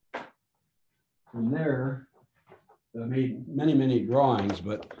from there, I made many, many drawings,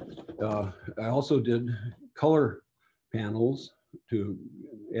 but I also did color panels to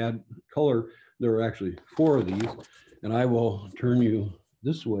add color. There are actually 4 of these, and I will turn you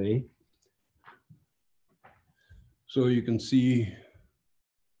this way so you can see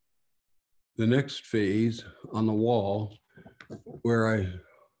the next phase on the wall where are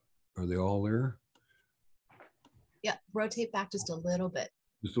they all there? Yeah, rotate back just a little bit.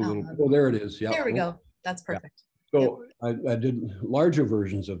 Just a little, oh, there it is. Yeah. There we go. That's perfect. So yep. I did larger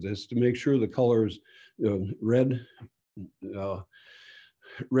versions of this to make sure the colors, red, yellow,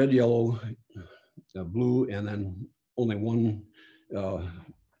 blue, and then only one,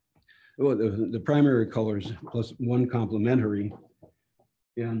 the primary colors plus one complementary,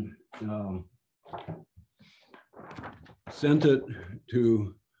 and sent it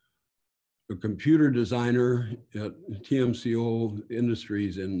to a computer designer at TMCO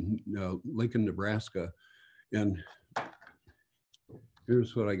Industries in Lincoln, Nebraska. And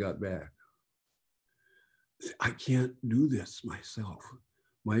here's what I got back. I can't do this myself.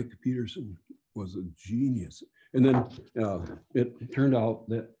 Mike Peterson was a genius. And then it turned out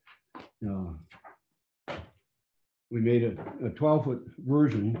that we made a 12-foot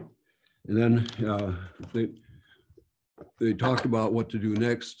version, and then they talked about what to do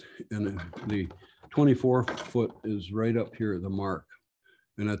next, and the 24-foot is right up here, the mark.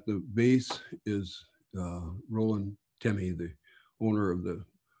 And at the base is Roland Temme, the owner of the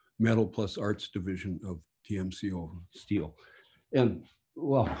Metal Plus Arts division of TMCO Steel. And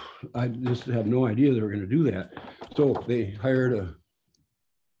well, I just had no idea they were going to do that. So they hired an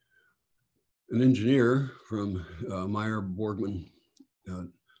engineer from Meyer Borgman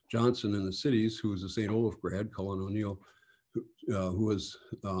Johnson in the cities, who was a St. Olaf grad, Cullen O'Neill, who was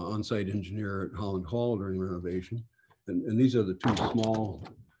on-site engineer at Holland Hall during renovation. And these are the 2 small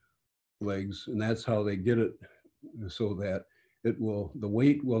legs, and that's how they get it so that it will, the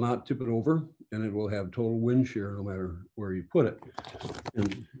weight will not tip it over, and it will have total wind shear no matter where you put it.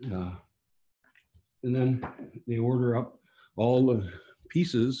 And then they order up all the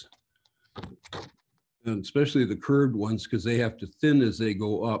pieces, and especially the curved ones, because they have to thin as they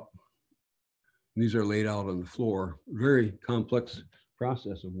go up. And these are laid out on the floor. Very complex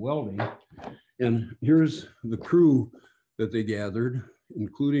process of welding. And here's the crew that they gathered,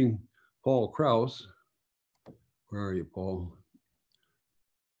 including Paul Krause. Where are you, Paul?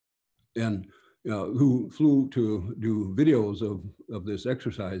 And who flew to do videos of this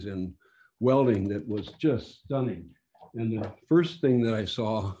exercise in welding that was just stunning. And the first thing that I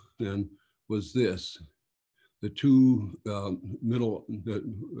saw then was this, the 2 middle,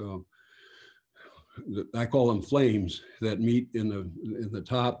 I call them flames, that meet in the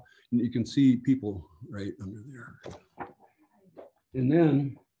top. And you can see people right under there. And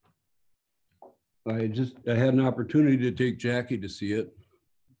then I had an opportunity to take Jackie to see it.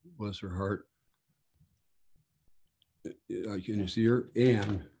 Bless her heart. Can you see her?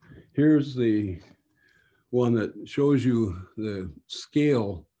 And here's the one that shows you the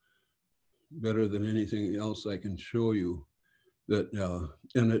scale better than anything else I can show you. That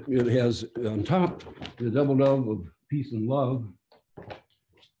and it has on top the double dove of peace and love,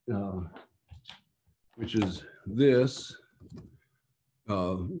 which is this.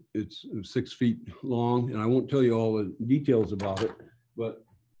 It's 6 feet long, and I won't tell you all the details about it, but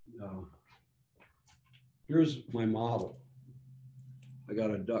here's my model. I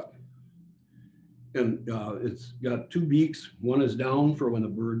got a duck, and it's got 2 beaks. One is down for when the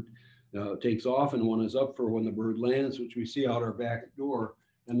bird takes off, and one is up for when the bird lands, which we see out our back door.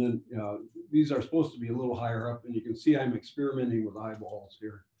 And then these are supposed to be a little higher up, and you can see I'm experimenting with eyeballs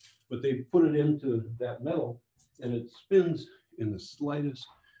here. But they put it into that metal, and it spins in the slightest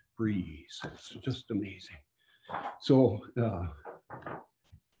breeze. It's just amazing. So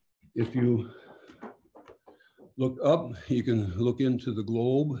if you look up, you can look into the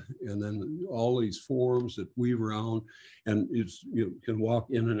globe, and then all these forms that weave around, and you can walk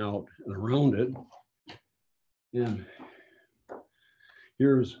in and out and around it. And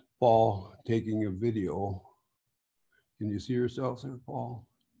here's Paul taking a video. Can you see yourself there, Paul?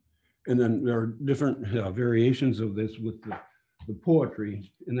 And then there are different variations of this with the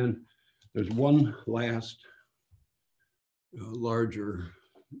poetry. And then there's one last larger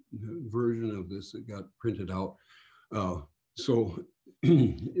version of this that got printed out. And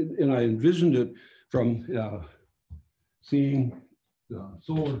I envisioned it from seeing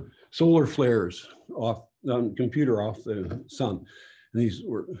solar flares off on computer off the sun. And these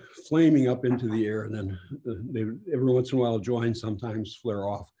were flaming up into the air, and then they every once in a while join, sometimes flare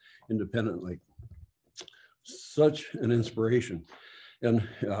off independently. Such an inspiration. And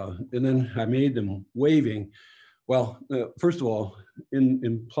then I made them waving. Well, first of all,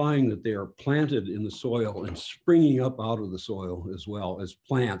 implying that they are planted in the soil and springing up out of the soil as well as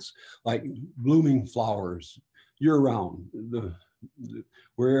plants, like blooming flowers year-round.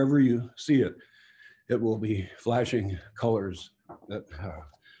 Wherever you see it, it will be flashing colors that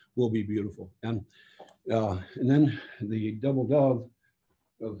will be beautiful. And then the double dove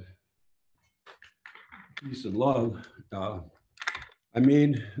of peace and love. I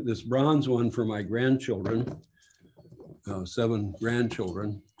made this bronze one for my grandchildren, 7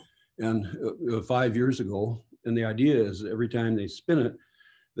 grandchildren, and 5 years ago. And the idea is every time they spin it,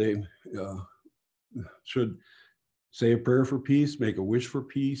 they should say a prayer for peace, make a wish for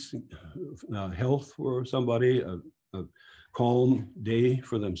peace, health for somebody, a calm day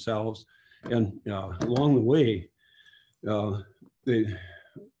for themselves. And along the way, one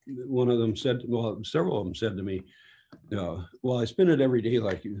of them said, well, several of them said to me, well, I spin it every day,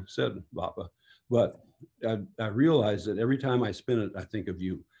 like you said, Papa, but I realized that every time I spin it, I think of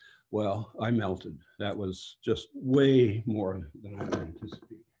you. Well, I melted. That was just way more than I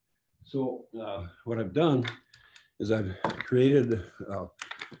anticipated. So what I've done is I've created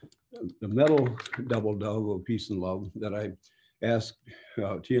the metal double dove of peace and love that I asked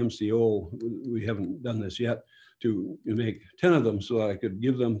TMCO, we haven't done this yet, to make 10 of them so that I could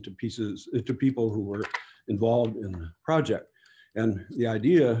give them to people who were involved in the project. And the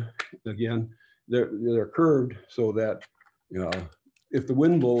idea, again, they're curved so that if the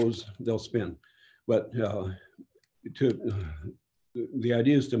wind blows, they'll spin. But the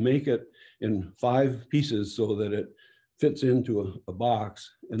idea is to make it in 5 pieces so that it fits into a box.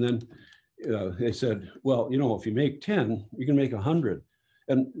 And then they said, well, you know, if you make 10, you can make 100.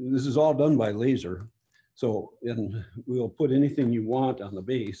 And this is all done by laser. So, and we'll put anything you want on the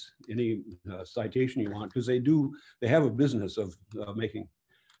base, any citation you want, because they have a business of making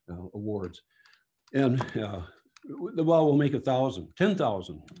awards. And well, we'll make 1,000,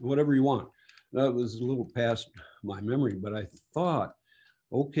 10,000, whatever you want. That was a little past my memory, but I thought,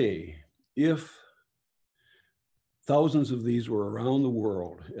 okay, if thousands of these were around the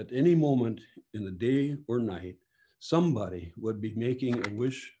world at any moment in the day or night, somebody would be making a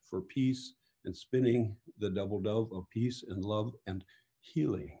wish for peace and spinning the double dove of peace and love and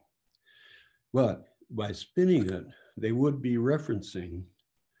healing. But by spinning it, they would be referencing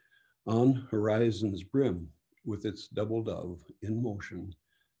on horizon's brim with its double dove in motion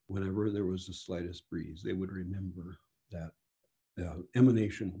whenever there was the slightest breeze. They would remember that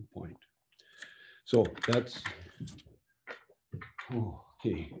emanation point. So that's,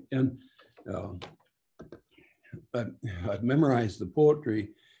 okay. And I've memorized the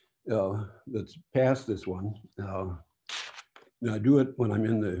poetry that's past this one. I do it when I'm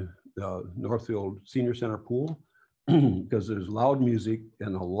in the Northfield Senior Center pool because there's loud music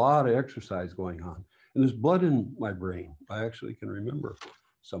and a lot of exercise going on. And there's blood in my brain. I actually can remember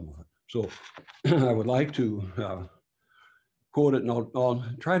some of it. So I would like to quote it, and I'll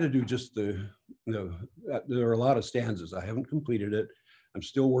try to do just there are a lot of stanzas. I haven't completed it. I'm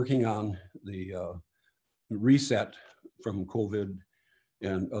still working on the reset from COVID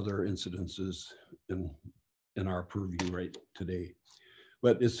and other incidences in our purview right today.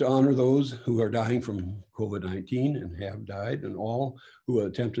 But it's to honor those who are dying from COVID-19 and have died, and all who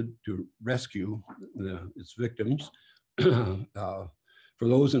attempted to rescue its victims. For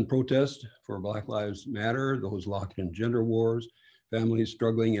those in protest for Black Lives Matter, those locked in gender wars, families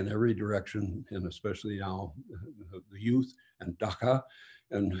struggling in every direction, and especially now the youth and DACA,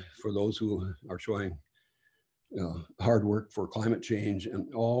 and for those who are showing hard work for climate change,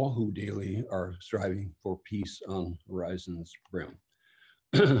 and all who daily are striving for peace on horizon's brim.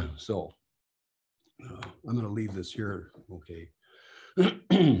 So I'm going to leave this here, okay.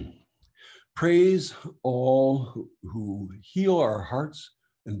 Praise all who heal our hearts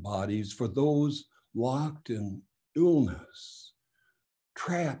and bodies, for those locked in illness,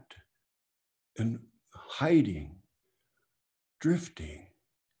 trapped and hiding, drifting,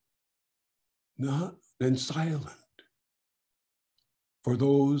 not and silent, for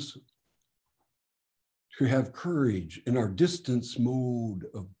those who have courage in our distance mode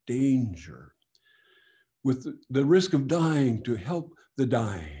of danger, with the risk of dying to help the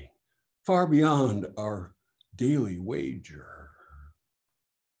dying, far beyond our daily wager.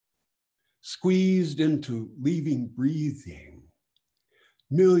 Squeezed into leaving breathing,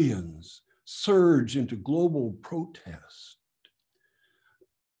 millions surge into global protest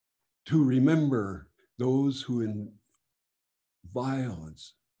to remember those who in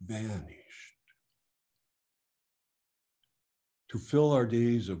violence vanished, to fill our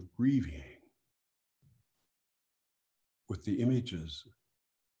days of grieving with the images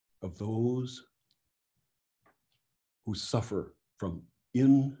of those who suffer from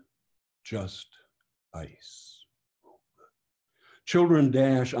unjust ice. Children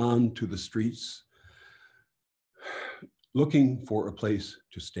dash on to the streets looking for a place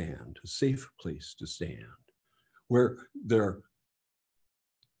to stand, a safe place to stand, where their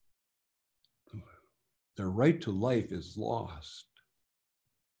right to life is lost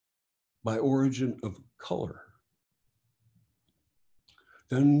by origin of color.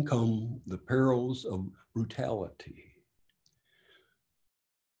 Then come the perils of brutality,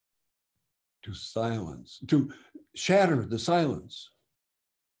 to silence, to shatter the silence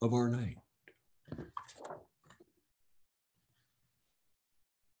of our night.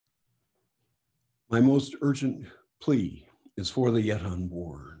 My most urgent plea is for the yet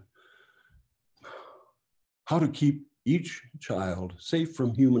unborn. How to keep each child safe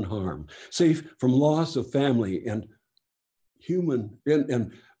from human harm, safe from loss of family and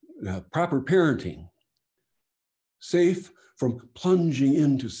proper parenting, safe from plunging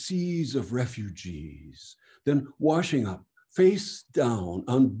into seas of refugees, then washing up face down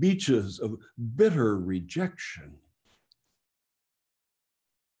on beaches of bitter rejection.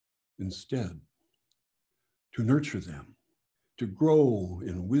 Instead, to nurture them, to grow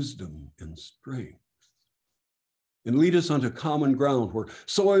in wisdom and strength, and lead us onto common ground where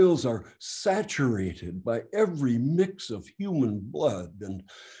soils are saturated by every mix of human blood and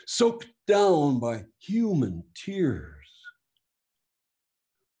soaked down by human tears,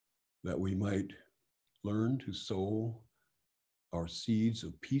 that we might learn to sow our seeds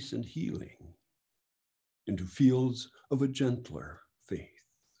of peace and healing into fields of a gentler faith,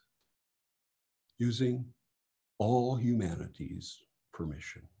 using all humanity's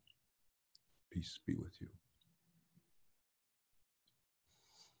permission. Peace be with you.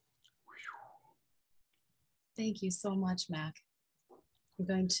 Thank you so much, Mac. I'm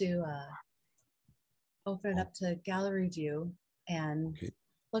going to open it up to gallery view and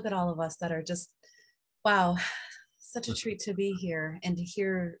look at all of us that are just, wow, such a treat to be here and to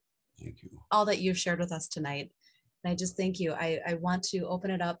hear all that you've shared with us tonight. And I just thank you. I want to open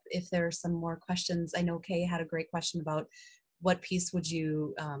it up if there are some more questions. I know Kay had a great question about what piece would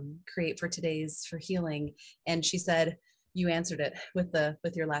you create for today's for healing, and she said you answered it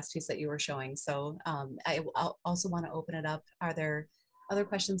with your last piece that you were showing. So I also want to open it up. Are there other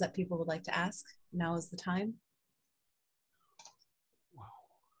questions that people would like to ask? Now is the time. Wow.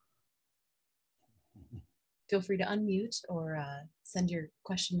 Feel free to unmute or send your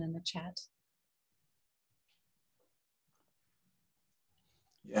question in the chat.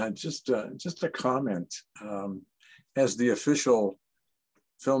 Yeah, just a comment. As the official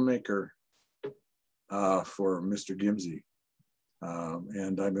filmmaker for Mr. Gimse,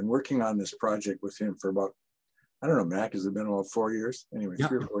 and I've been working on this project with him for about, I don't know, Mac, has it been about 4 years? Anyway, yeah.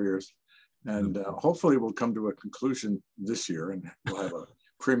 3 or 4 years. And hopefully we'll come to a conclusion this year, and we'll have a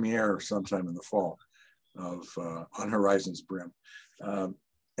premiere sometime in the fall of On Horizon's Brim.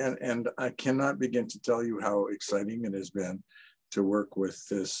 And I cannot begin to tell you how exciting it has been to work with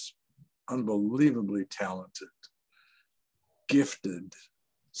this unbelievably talented, gifted,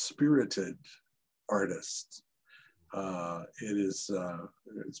 spirited artist.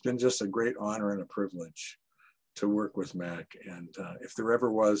 It's been just a great honor and a privilege to work with Mac. And if there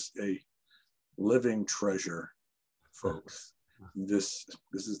ever was a living treasure, folks, this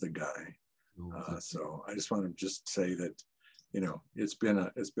is the guy. So I just want to just say that, you know, it's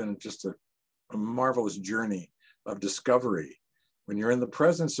been just a marvelous journey of discovery. When you're in the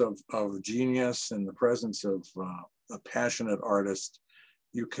presence of genius, in the presence of a passionate artist,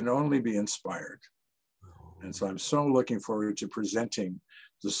 you can only be inspired. And so I'm so looking forward to presenting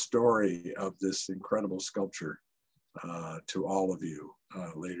the story of this incredible sculpture to all of you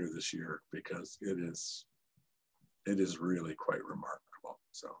later this year, because it is really quite remarkable.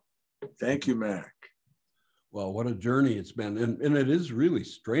 So thank you, Mac. Well, what a journey it's been. And it is really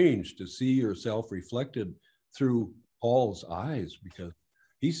strange to see yourself reflected through Paul's eyes, because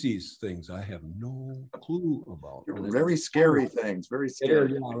he sees things I have no clue about. Very scary things, very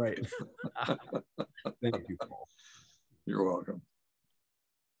scary. Yeah, right. Thank you, Paul. You're welcome.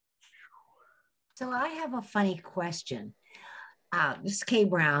 So I have a funny question. This is Kay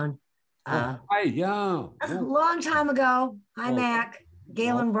Brown. Hi, yeah. A long time ago. Hi, Mac,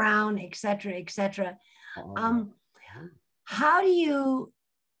 Galen Brown, et cetera, et cetera. How do you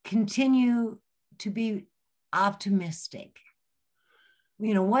continue to be optimistic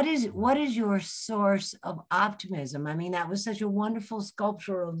you know, what is your source of optimism? I mean, that was such a wonderful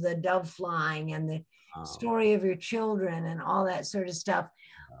sculpture of the dove flying and the story of your children and all that sort of stuff.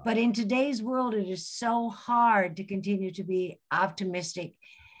 But in today's world, it is so hard to continue to be optimistic.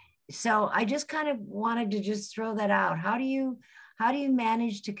 So I just kind of wanted to just throw that out. How do you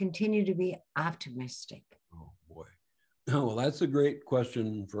manage to continue to be optimistic? Oh boy. Well, that's a great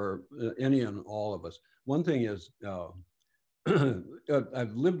question for any and all of us. One thing is,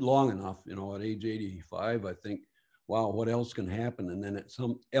 I've lived long enough, you know, at age 85, I think, wow, what else can happen? And then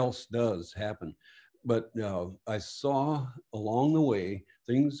some else does happen. But I saw along the way,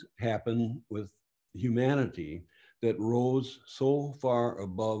 things happen with humanity that rose so far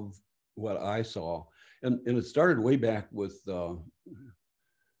above what I saw. And it started way back with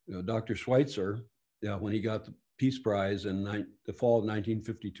Dr. Schweitzer, when he got the Peace Prize in the fall of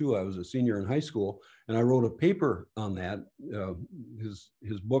 1952. I was a senior in high school, and I wrote a paper on that,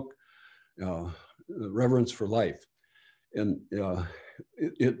 his book, Reverence for Life. And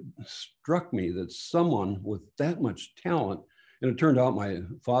it struck me that someone with that much talent, and it turned out my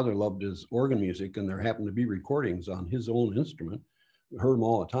father loved his organ music, and there happened to be recordings on his own instrument, heard them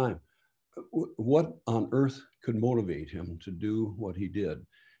all the time. What on earth could motivate him to do what he did?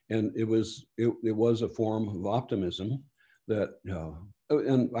 And it was a form of optimism that,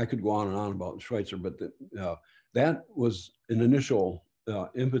 and I could go on and on about Schweitzer, but that was an initial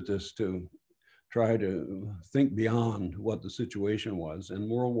impetus to try to think beyond what the situation was. And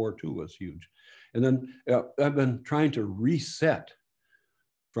World War II was huge. And then I've been trying to reset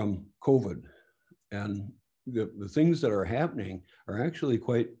from COVID, and the things that are happening are actually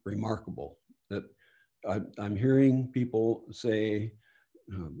quite remarkable. That I'm hearing people say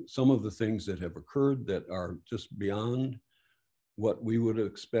some of the things that have occurred that are just beyond what we would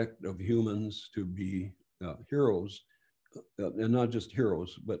expect of humans to be heroes, and not just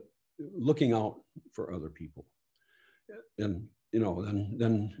heroes, but looking out for other people. And, you know,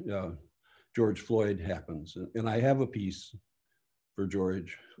 then George Floyd happens. And I have a piece for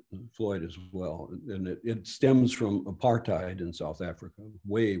George Floyd as well. And it stems from apartheid in South Africa,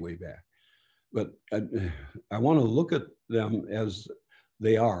 way, way back. But I want to look at them as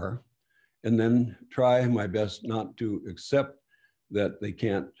they are, and then try my best not to accept that they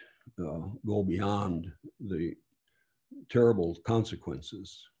can't go beyond the terrible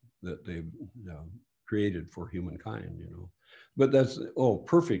consequences that they've created for humankind, you know. But that's,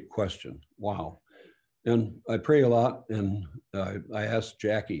 perfect question. Wow. And I pray a lot, and I ask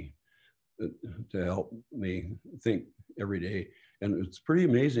Jackie to help me think every day. And it's pretty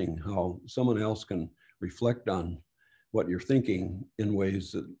amazing how someone else can reflect on what you're thinking in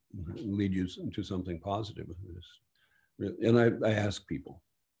ways that lead you to something positive. And I ask people.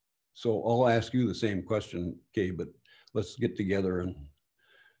 So I'll ask you the same question, Kay, but let's get together and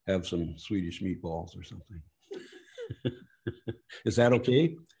have some Swedish meatballs or something. Is that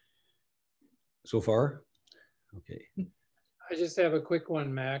okay so far? Okay. I just have a quick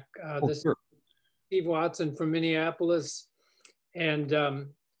one, Mac. This sure. is Steve Watson from Minneapolis. And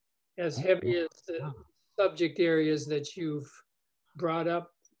as heavy as the subject areas that you've brought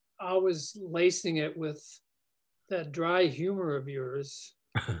up, I was lacing it with that dry humor of yours.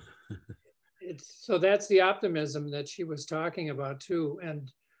 So that's the optimism that she was talking about too.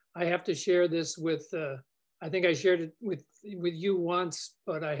 And I have to share this with, I think I shared it with you once,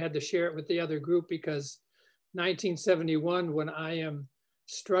 but I had to share it with the other group because 1971, when I am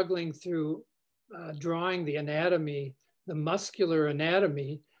struggling through drawing the anatomy, the muscular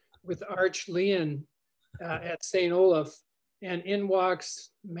anatomy with Arch Leon at St. Olaf, and in walks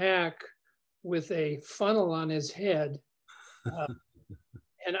Mac with a funnel on his head.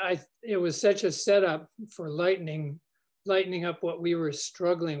 And it was such a setup for lightening up what we were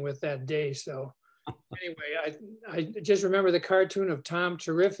struggling with that day. So anyway, I just remember the cartoon of Tom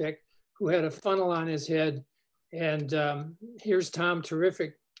Terrific, who had a funnel on his head. And here's Tom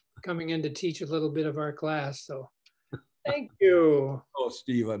Terrific coming in to teach a little bit of our class. So thank you. Oh,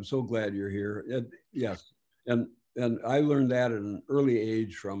 Steve, I'm so glad you're here. Yes. And I learned that at an early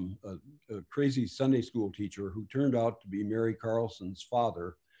age from a crazy Sunday school teacher who turned out to be Mary Carlson's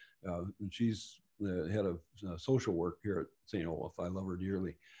father. And she's the head of social work here at St. Olaf. I love her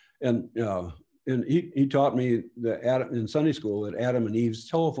dearly. And he taught me that in Sunday school that Adam and Eve's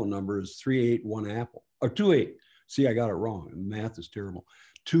telephone number is 381 Apple, or 28. See, I got it wrong. Math is terrible.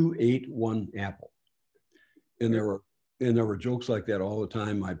 281 Apple. And there were jokes like that all the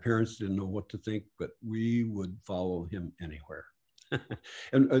time. My parents didn't know what to think, but we would follow him anywhere.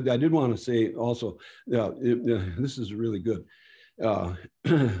 And I did want to say also, this is really good.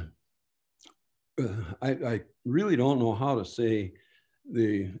 I really don't know how to say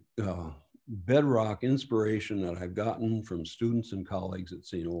the bedrock inspiration that I've gotten from students and colleagues at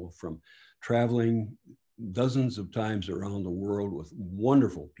St. from traveling dozens of times around the world with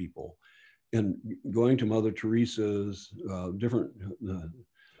wonderful people and going to Mother Teresa's, different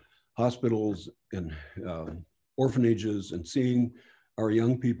hospitals and orphanages, and seeing our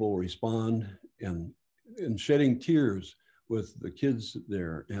young people respond and shedding tears with the kids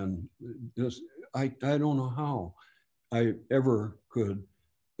there. And just, I don't know how I ever could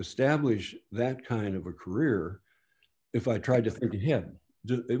establish that kind of a career if I tried to think ahead.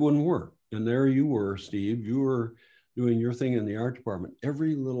 It wouldn't work. And there you were, Steve, you were doing your thing in the art department.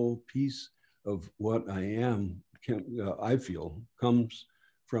 Every little piece of what I am, I feel, comes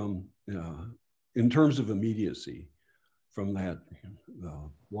from, in terms of immediacy, from that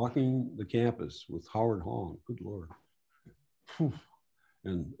walking the campus with Howard Hong, good Lord.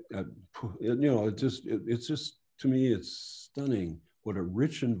 And, you know, it's just, to me, it's stunning what a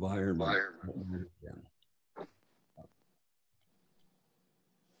rich environment.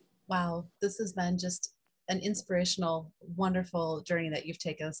 Wow, this has been just an inspirational, wonderful journey that you've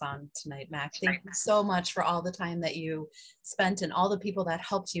taken us on tonight, Mac. Thank you so much for all the time that you spent and all the people that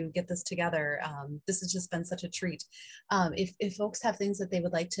helped you get this together. This has just been such a treat. If folks have things that they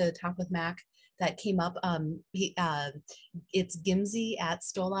would like to talk with Mac that came up, it's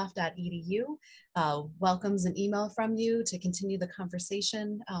gimse@stoloff.edu. Welcomes an email from you to continue the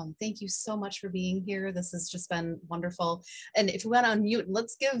conversation. Thank you so much for being here. This has just been wonderful. And if we went on mute,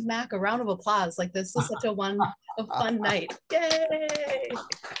 let's give Mac a round of applause. Like, this was such a fun night. Yay!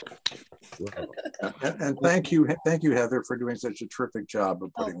 And thank you, Heather, for doing such a terrific job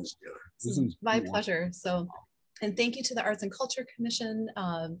of putting this together. This is my pleasure. So, and thank you to the Arts and Culture Commission.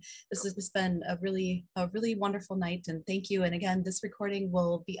 This has just been a really wonderful night, and thank you. And again, this recording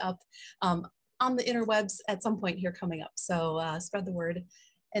will be up on the interwebs at some point here coming up. So spread the word,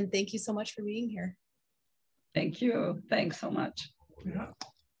 and thank you so much for being here. Thank you. Thanks so much. Yeah.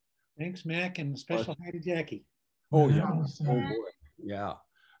 Thanks, Mac, and special hi to Jackie. Oh yeah. Oh boy. Yeah.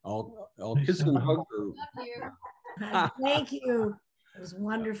 I'll kiss and hug her. Thank you. It was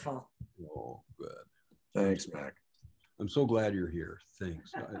wonderful. Oh, good. Thanks, Mac. I'm so glad you're here.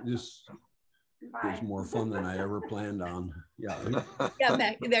 Thanks. This is more fun than I ever planned on. Yeah. Yeah,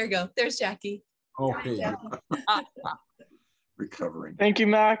 Mac. There you go. There's Jackie. Okay. Recovering. Thank you,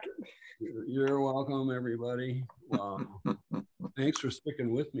 Mac. You're welcome, everybody. Wow. Thanks for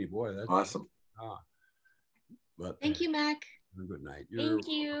sticking with me, boy. That's awesome. But thank you, Mac. Good night. Thank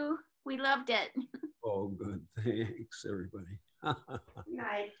you. We loved it. Oh, good. Thanks, everybody.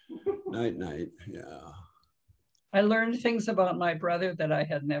 Night. Night, night. Yeah. I learned things about my brother that I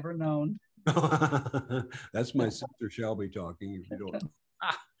had never known. That's my sister Shelby talking, if you don't.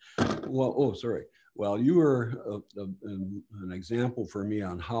 Well, oh, sorry. Well, you were an example for me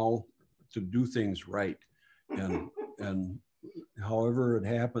on how to do things right. And however it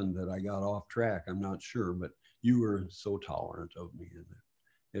happened that I got off track, I'm not sure, but you were so tolerant of me, and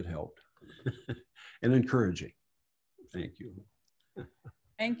it helped. And encouraging. Thank you.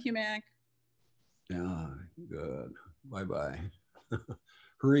 Thank you, Mac. Yeah, good. Bye-bye.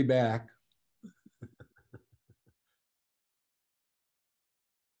 Hurry back.